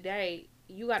the end of the day,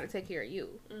 you got to take care of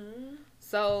you. Mm-hmm.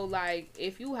 So, like,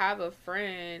 if you have a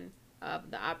friend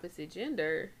of the opposite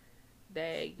gender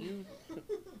that you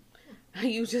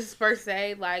just per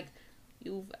se, like,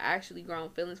 you've actually grown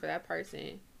feelings for that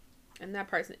person, and that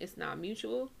person is not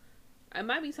mutual, it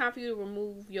might be time for you to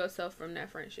remove yourself from that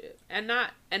friendship, and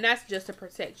that's just to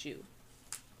protect you.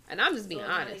 And I'm just being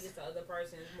honest. The other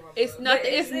person is more it's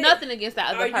nothing. It's nothing against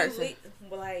that other person.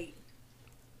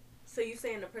 So you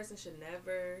saying the person should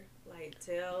never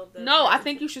tell the No, I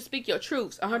think you should speak your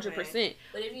truths 100%.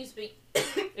 But if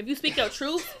you speak your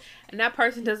truth and that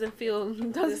person doesn't feel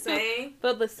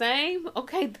the same,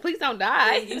 okay, please don't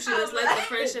die. Yeah, you should just let the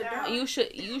friendship die.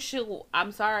 You should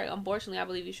I'm sorry, unfortunately I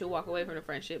believe you should walk away from the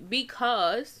friendship,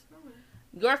 because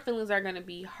your feelings are going to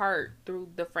be hurt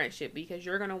through the friendship, because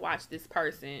you're going to watch this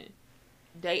person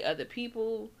date other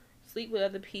people, sleep with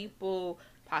other people,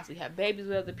 possibly have babies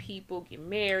with other people, get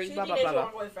married, blah, blah, blah, blah.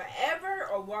 Walk away forever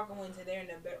or walk away until they're in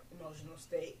a better emotional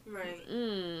state? Right.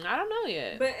 I don't know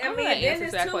yet. But, I mean, then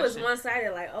this too is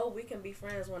one-sided. Like, oh, we can be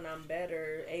friends when I'm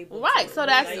better able right, to. So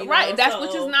that's, right, that's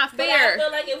which is not fair. But I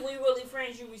feel like if we really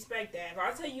friends, you respect that. If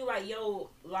I tell you, like, yo,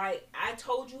 like, I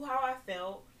told you how I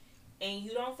felt, and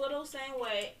you don't feel the same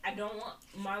way, I don't want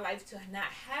my life to not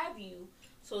have you,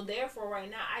 so therefore, right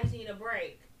now, I just need a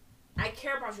break. I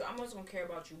care about you. I'm always going to care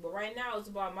about you. But right now, it's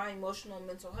about my emotional and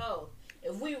mental health.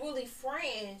 If we really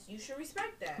friends, you should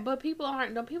respect that. But people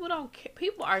aren't. People don't care.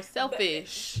 People are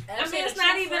selfish. I mean, it's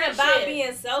not even about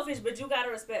being selfish, but you got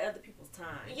to respect other people's time.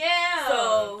 Yeah.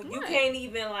 So you can't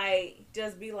even,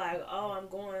 just be like, oh, I'm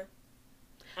going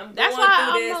through this.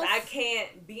 I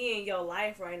can't be in your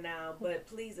life right now, but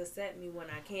please accept me when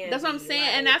I can. That's what I'm saying,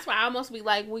 and that's why I almost be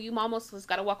like, well, you almost just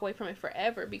gotta walk away from it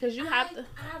forever, because you have to.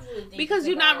 I really think because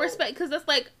you not respect, because that's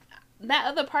like that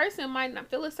other person might not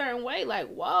feel a certain way. Like,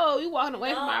 whoa, you walking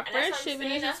away from our friendship,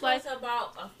 and it's just like it's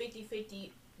about a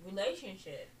 50-50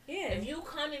 relationship. Yeah. If you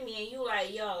come to me and you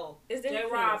like, yo,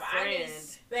 J-Rob, I need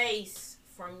space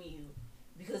from you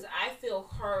because I feel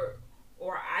hurt.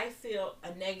 Or I feel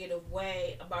a negative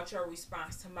way about your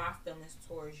response to my feelings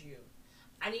towards you.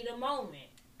 I need a moment.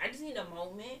 I just need a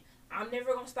moment. I'm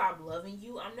never going to stop loving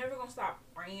you. I'm never going to stop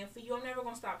praying for you. I'm never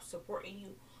going to stop supporting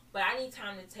you. But I need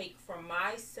time to take for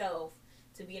myself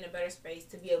to be in a better space,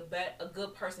 to be a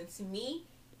good person to me,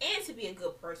 and to be a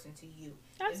good person to you.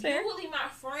 If you're really my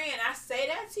friend, I say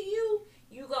that to you,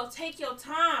 you go take your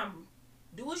time.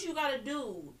 Do what you got to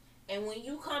do. And when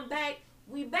you come back,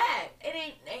 we back. It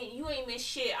ain't you ain't miss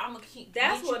shit. I'm gonna keep.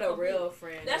 That's what a real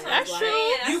friend. That's true.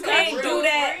 You can't do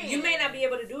that. Friend. You may not be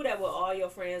able to do that with all your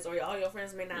friends, or all your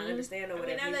friends may not understand or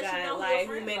whatever. You got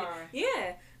who may.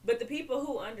 Yeah, but the people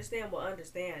who understand will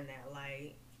understand that.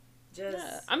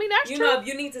 I mean, that's true. You know,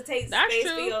 you need to take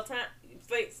space for your time,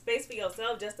 space for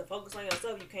yourself, just to focus on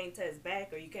yourself. You can't text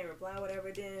back or you can't reply,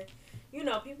 whatever. Then.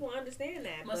 People understand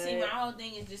that. But see, my whole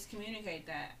thing is just communicate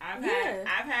that. I've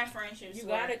had friendships. You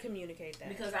gotta communicate that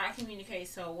because I communicate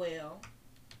so well.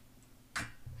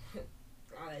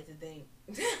 I like to think.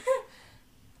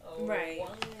 Right,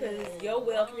 because your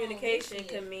well communication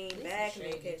can mean bad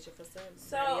communication for somebody else.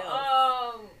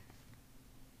 So,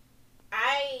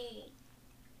 I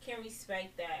can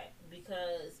respect that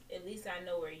because at least I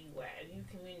know where you at. If you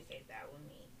communicate that with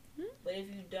me. But if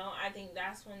you don't, I think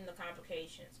that's when the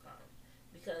complications come.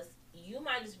 Because you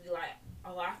might just be like,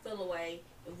 oh, I feel away.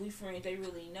 If we friends, they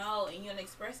really know. And you don't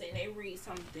express it. And they read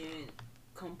something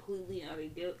completely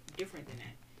different than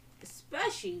that.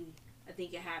 Especially, I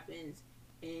think it happens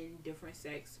in different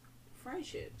sex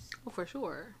friendships. Oh, for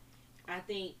sure. I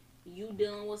think you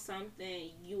dealing with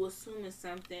something, you assuming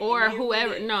something. Or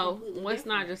whoever. No, let's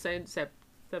not just say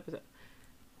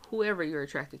whoever you're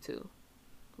attracted to.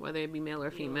 Whether it be male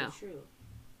or female. Yeah, true.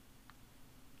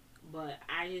 But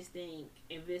I just think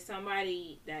if it's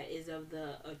somebody that is of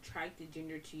the attracted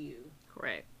gender to you,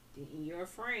 correct, then you're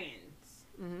friends.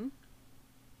 Mm-hmm.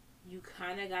 You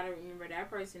kind of got to remember that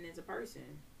person is a person.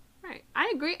 Right.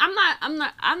 I agree. I'm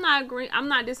not agreeing. I'm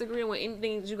not disagreeing with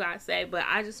anything you guys say, but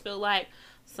I just feel like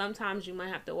sometimes you might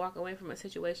have to walk away from a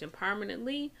situation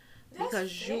permanently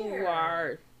because you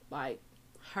are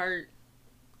hurt,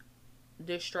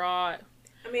 distraught.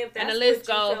 I mean, if that's what you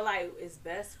feel like is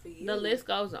best for you. The list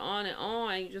goes on and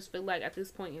on. And you just feel like at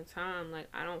this point in time,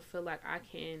 I don't feel like I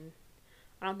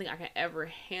don't think I can ever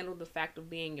handle the fact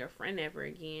of being your friend ever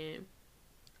again.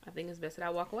 I think it's best that I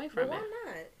walk away from it. Why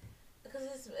not?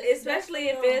 Because especially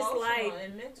if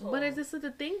it's mental. But it's just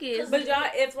the thing is. But y'all,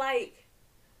 if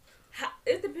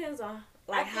it depends on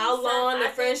like how long the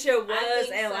friendship was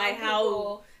and like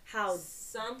how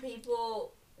some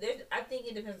people. I think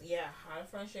it depends. Yeah, how the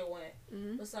friendship went.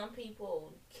 Mm-hmm. But some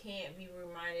people can't be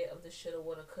reminded of the shoulda,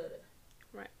 woulda, coulda.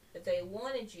 Right. If they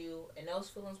wanted you and those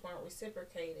feelings weren't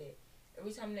reciprocated,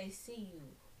 every time they see you,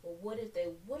 well, what if they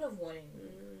would have wanted me?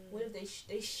 What if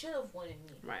they should have wanted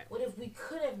me? Right. What if we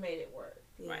could have made it work?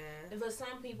 Yeah. And for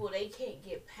some people, they can't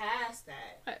get past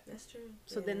that. Right. That's true.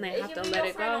 So then they have to let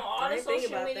it go. On all the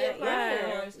social media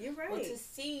platforms, you're right. But to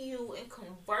see you and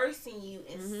conversing you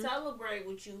and celebrate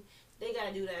with you, they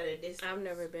gotta do that at a distance. I've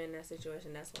never been in that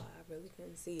situation. That's why I really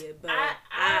couldn't see it. But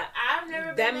I've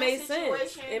never been in that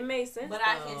situation. Sense. It made sense. But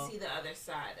I can see the other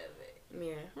side of it.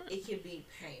 Yeah. It can be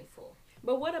painful.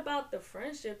 But what about the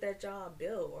friendship that y'all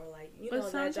built, or like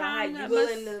that y'all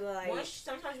willing to like?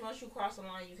 Sometimes once you cross the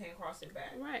line, you can't cross it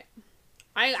back. Right.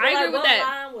 I agree with that. What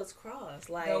line was crossed?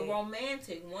 Like the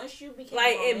romantic. Once you became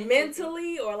like romantic, it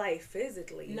mentally or like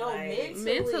physically. No, like,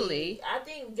 mentally. I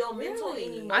think your mental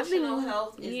and emotional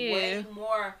health is way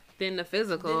more than the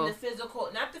physical.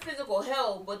 Not the physical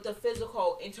health, but the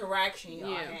physical interaction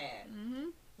y'all had. Mm-hmm.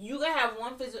 You can have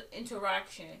one physical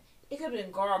interaction. It could have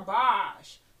been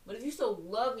garbage. But if you still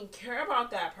love and care about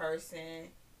that person,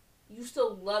 you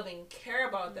still love and care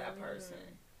about that person.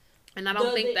 And I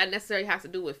don't think that necessarily has to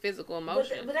do with physical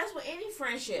emotion. But that's with any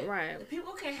friendship. Right.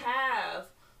 People can have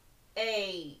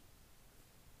a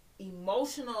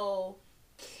emotional,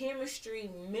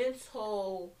 chemistry,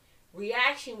 mental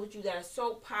reaction with you that is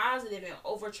so positive and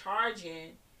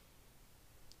overcharging.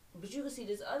 But you can see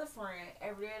this other friend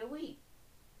every day of the week.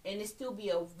 And it still be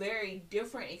a very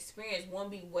different experience.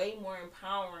 One be way more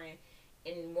empowering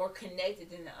and more connected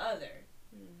than the other.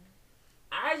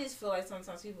 I just feel like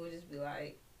sometimes people would just be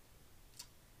like,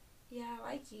 yeah, I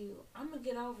like you. I'm going to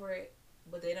get over it.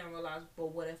 But they don't realize,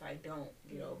 but what if I don't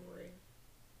get over it?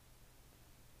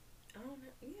 I don't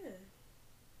know. Yeah.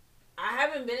 I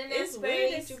haven't been in that space. It's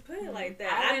weird that you put it like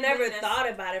that. I never thought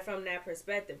about it from that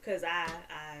perspective because I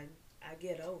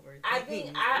get over it. I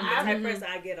think I'm the type of person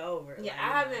I get over. Yeah,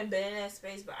 I haven't been in that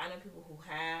space, but I know people who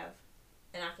have,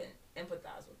 and I can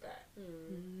empathize with that.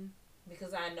 Mm-hmm.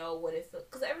 Because I know what it feels.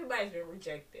 Because everybody's been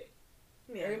rejected.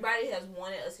 Yeah. Everybody has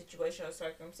wanted a situation or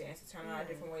circumstance to turn out a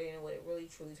different way than what it really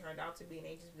truly turned out to be, and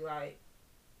they just be like,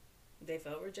 they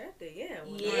felt rejected. Yeah. Yeah.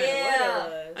 What it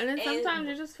was. And then sometimes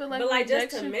you just feel like, but like rejection,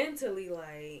 just to mentally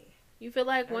like. You feel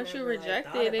like once you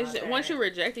reject it, once you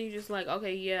reject it, you just like,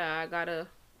 okay, yeah, I gotta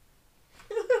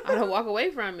walk away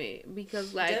from it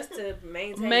because like just to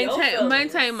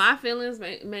maintain my feelings,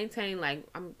 maintain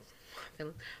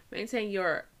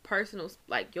your personal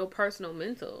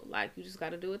mental. Like you just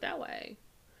got to do it that way.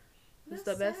 It's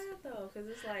the best. Sad though, because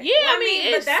it's like I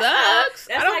mean it sucks.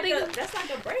 I don't think that's like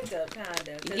a breakup kind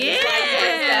of.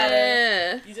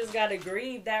 Yeah, like you just gotta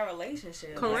grieve that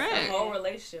relationship. Correct. Like the whole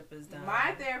relationship is done.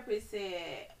 My therapist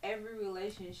said every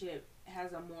relationship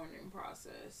has a mourning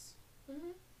process.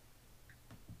 Mm-hmm.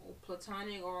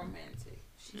 Platonic or romantic.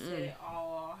 She said it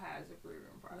all has a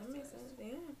grieving process. That makes sense,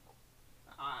 yeah.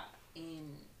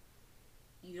 And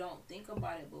you don't think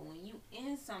about it, but when you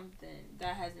in something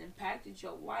that has impacted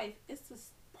your life, it's a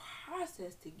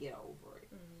process to get over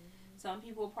it. Mm-hmm. Some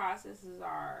people processes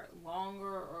are longer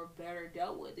or better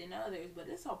dealt with than others, but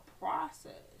it's a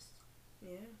process.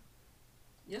 Yeah.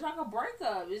 Just like a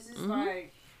breakup. It's just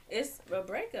like it's a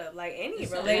breakup, like any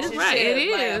relationship. Right, it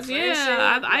is. Like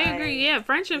yeah, I agree. Yeah,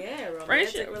 friendship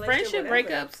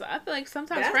breakups. I feel like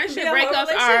sometimes friendship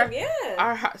breakups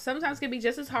are sometimes can be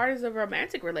just as hard as a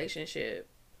romantic relationship.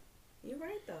 You're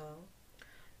right though.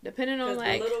 Depending on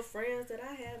like the little friends that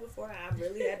I had before, I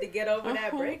really had to get over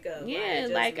that breakup. Yeah,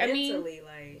 like I mean,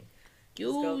 like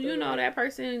you know that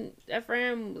person, that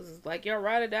friend was like your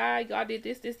ride or die. Y'all did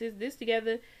this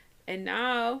together, and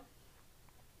now.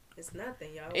 It's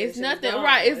nothing, y'all. It's nothing,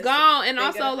 right? It's gone, and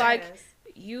also like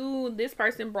this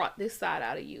person brought this side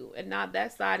out of you, and now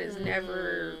that side is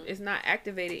it's not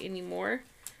activated anymore.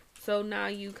 So now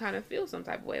you kind of feel some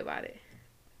type of way about it.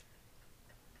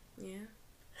 Yeah.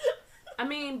 I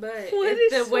mean, but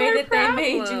it's the way that they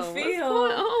made you feel.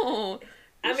 What's going on?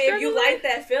 I mean, if you like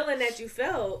that feeling that you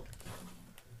felt,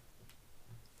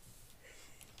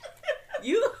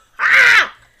 you.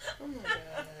 Oh my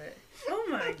god! Oh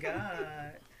my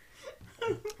god!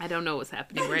 I don't know what's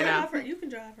happening right now. You can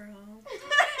drive her home.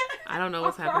 I don't know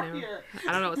what's happening.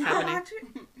 I don't know what's happening. Watch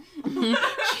it.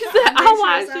 She said, "I'll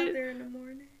watch it." Out there in the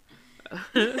morning. Oh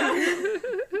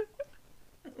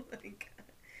my god!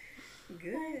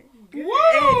 Good.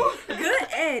 Whoa! Eddie. Good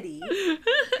Eddie.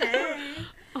 Hey.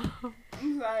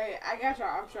 I'm sorry, I got y'all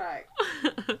off track.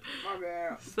 My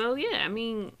bad. So yeah, I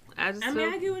mean,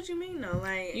 I get what you mean though.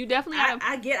 Like you definitely.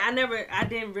 I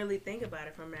didn't really think about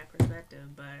it from that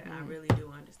perspective, but I really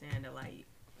do understand that. Like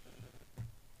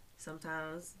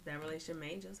sometimes that relationship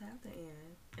may just have to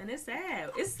end, and it's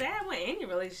sad. It's sad when any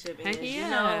relationship ends. Yeah, you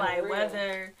know, like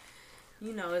whether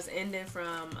it's ending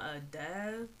from a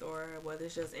death or whether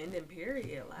it's just ending.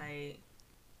 Period. Like.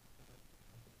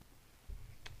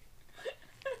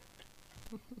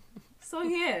 So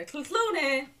yeah,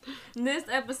 concluding this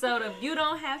episode of You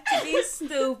Don't Have to Be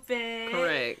Stupid.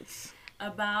 Correct.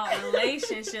 About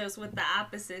relationships with the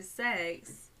opposite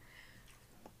sex.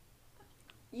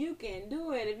 You can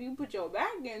do it if you put your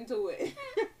back into it.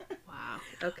 Wow.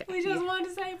 Okay. We just wanted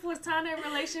to say platonic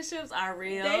relationships are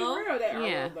real. They real. They are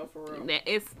real though, for real.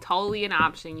 It's totally an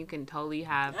option. You can totally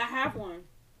have. I have one.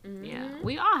 Mm-hmm. Yeah.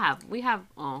 We all have. We have.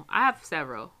 I have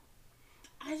several.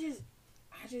 I just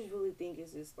really think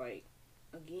it's just like,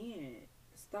 again,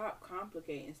 stop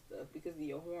complicating stuff because of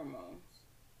your hormones.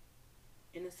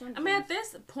 I mean, at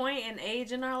this point in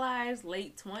age in our lives,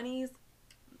 late 20s,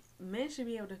 men should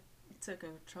be able to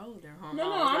control their hormones.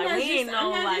 No, I'm not we just, ain't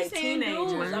like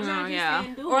teenagers. I'm not just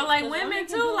saying dudes. Or like women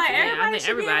too. Like everybody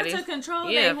should be able to control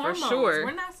their hormones. For sure.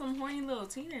 We're not some horny little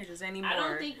teenagers anymore. I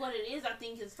don't think what it is. I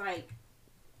think it's like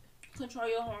control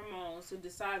your hormones to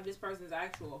decide if this person's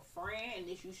actual friend and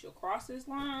if you should cross this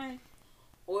line,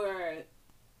 or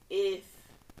if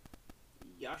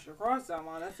y'all should cross that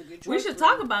line. That's a good choice. We should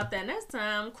talk about that next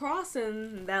time.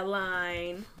 Crossing that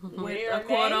line with a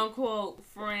quote unquote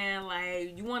friend.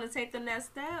 Like, you want to take the next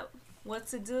step? What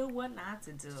to do? What not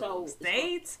to do? So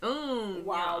stay tuned.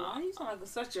 Wow, why you sound like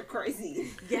such a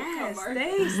crazy? Yes,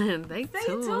 stay tuned.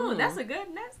 That's a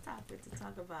good next topic to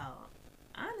talk about.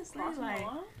 Honestly,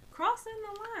 crossing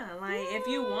the line. Like, if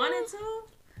you wanted to,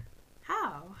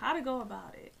 how to go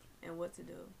about it and what to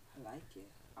do. I like it.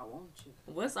 I want you.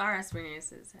 What's our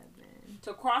experiences have been?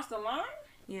 To cross the line?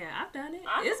 Yeah, I've done it.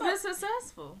 It's been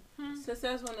successful.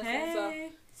 Successful in the sense of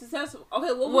successful.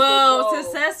 Okay, what was the goal?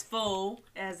 Successful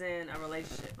as in a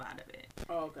relationship out of it.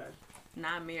 Oh, okay.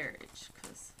 Not marriage,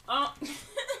 cause. How did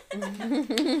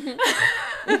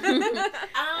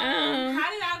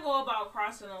I go about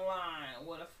crossing the line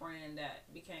with a friend that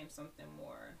became something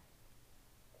more?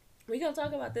 We're gonna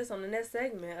talk about this on the next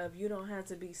segment of You Don't Have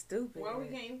to Be Stupid. Well, we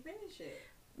can't even finish it.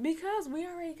 Because we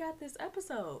already got this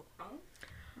episode.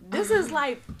 This is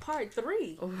like part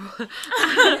 3.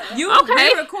 You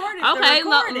recorded. Okay,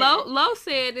 Lo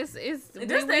said this is the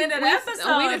end of the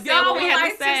episode. If y'all would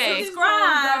like to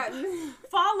subscribe,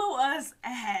 follow us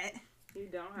at You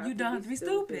Don't Have to Be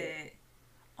Stupid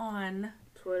on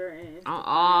Twitter and Instagram. On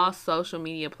all social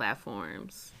media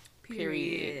platforms.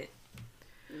 Period.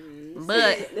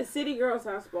 But the city girls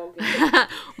have spoken.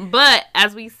 But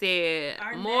as we said,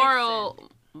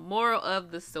 moral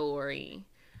of the story,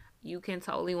 you can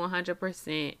totally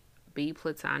 100% be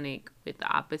platonic with the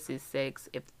opposite sex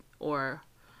or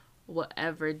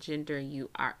whatever gender you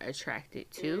are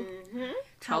attracted to. Mm-hmm.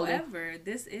 Totally. However,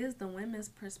 this is the women's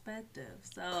perspective.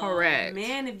 So, correct.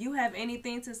 Man, if you have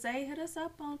anything to say, hit us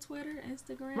up on Twitter,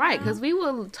 Instagram. Right, because we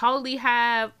will totally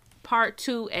have part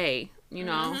 2A. You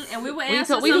know, and we will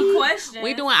answer some questions.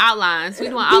 We doing outlines. We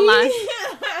will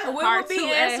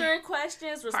be answering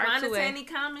questions, responding to any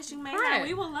comments you may have.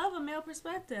 We will love a male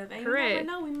perspective, and you never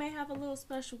know, we may have a little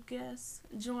special guest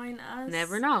join us.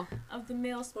 Never know of the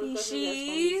male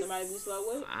species. Somebody be slow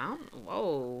with.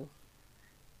 Whoa.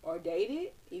 Or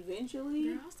dated eventually.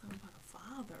 Girl, I was talking about a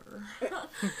father.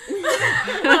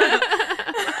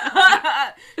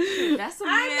 That's a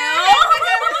male.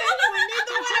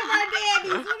 Neither one of our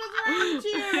daddies. What is wrong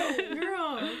with you,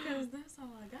 girl? Because that's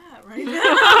all I got right now.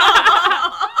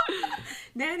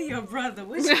 Daddy or brother?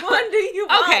 Which one do you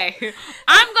want? Okay,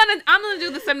 I'm gonna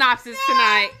do the synopsis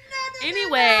tonight.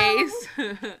 Anyways,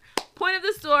 point of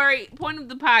the story, point of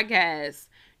the podcast.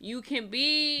 You can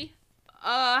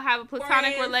have a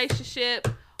platonic relationship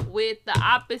with the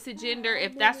opposite gender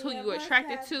if that's who you're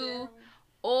attracted to.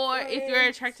 Or if you're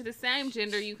attracted to the same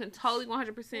gender, you can totally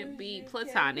 100% be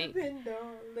platonic.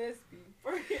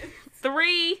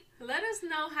 3. Let us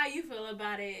know how you feel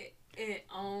about it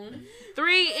on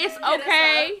 3. It's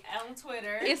okay. On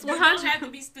Twitter. It's 100. You don't have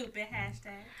to be stupid.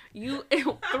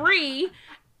 #. 3.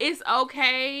 It's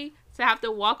okay to have to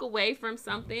walk away from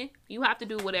something. You have to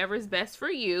do whatever is best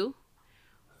for you.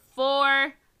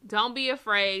 4. Don't be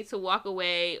afraid to walk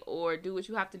away or do what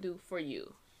you have to do for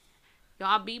you.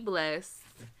 Y'all be blessed.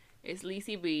 It's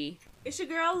Lacey B. It's your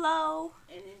girl Lo.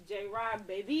 And it's J Rod,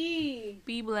 baby.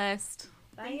 Be blessed.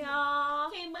 Bye, y'all.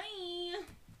 Okay, bye.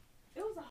 It was a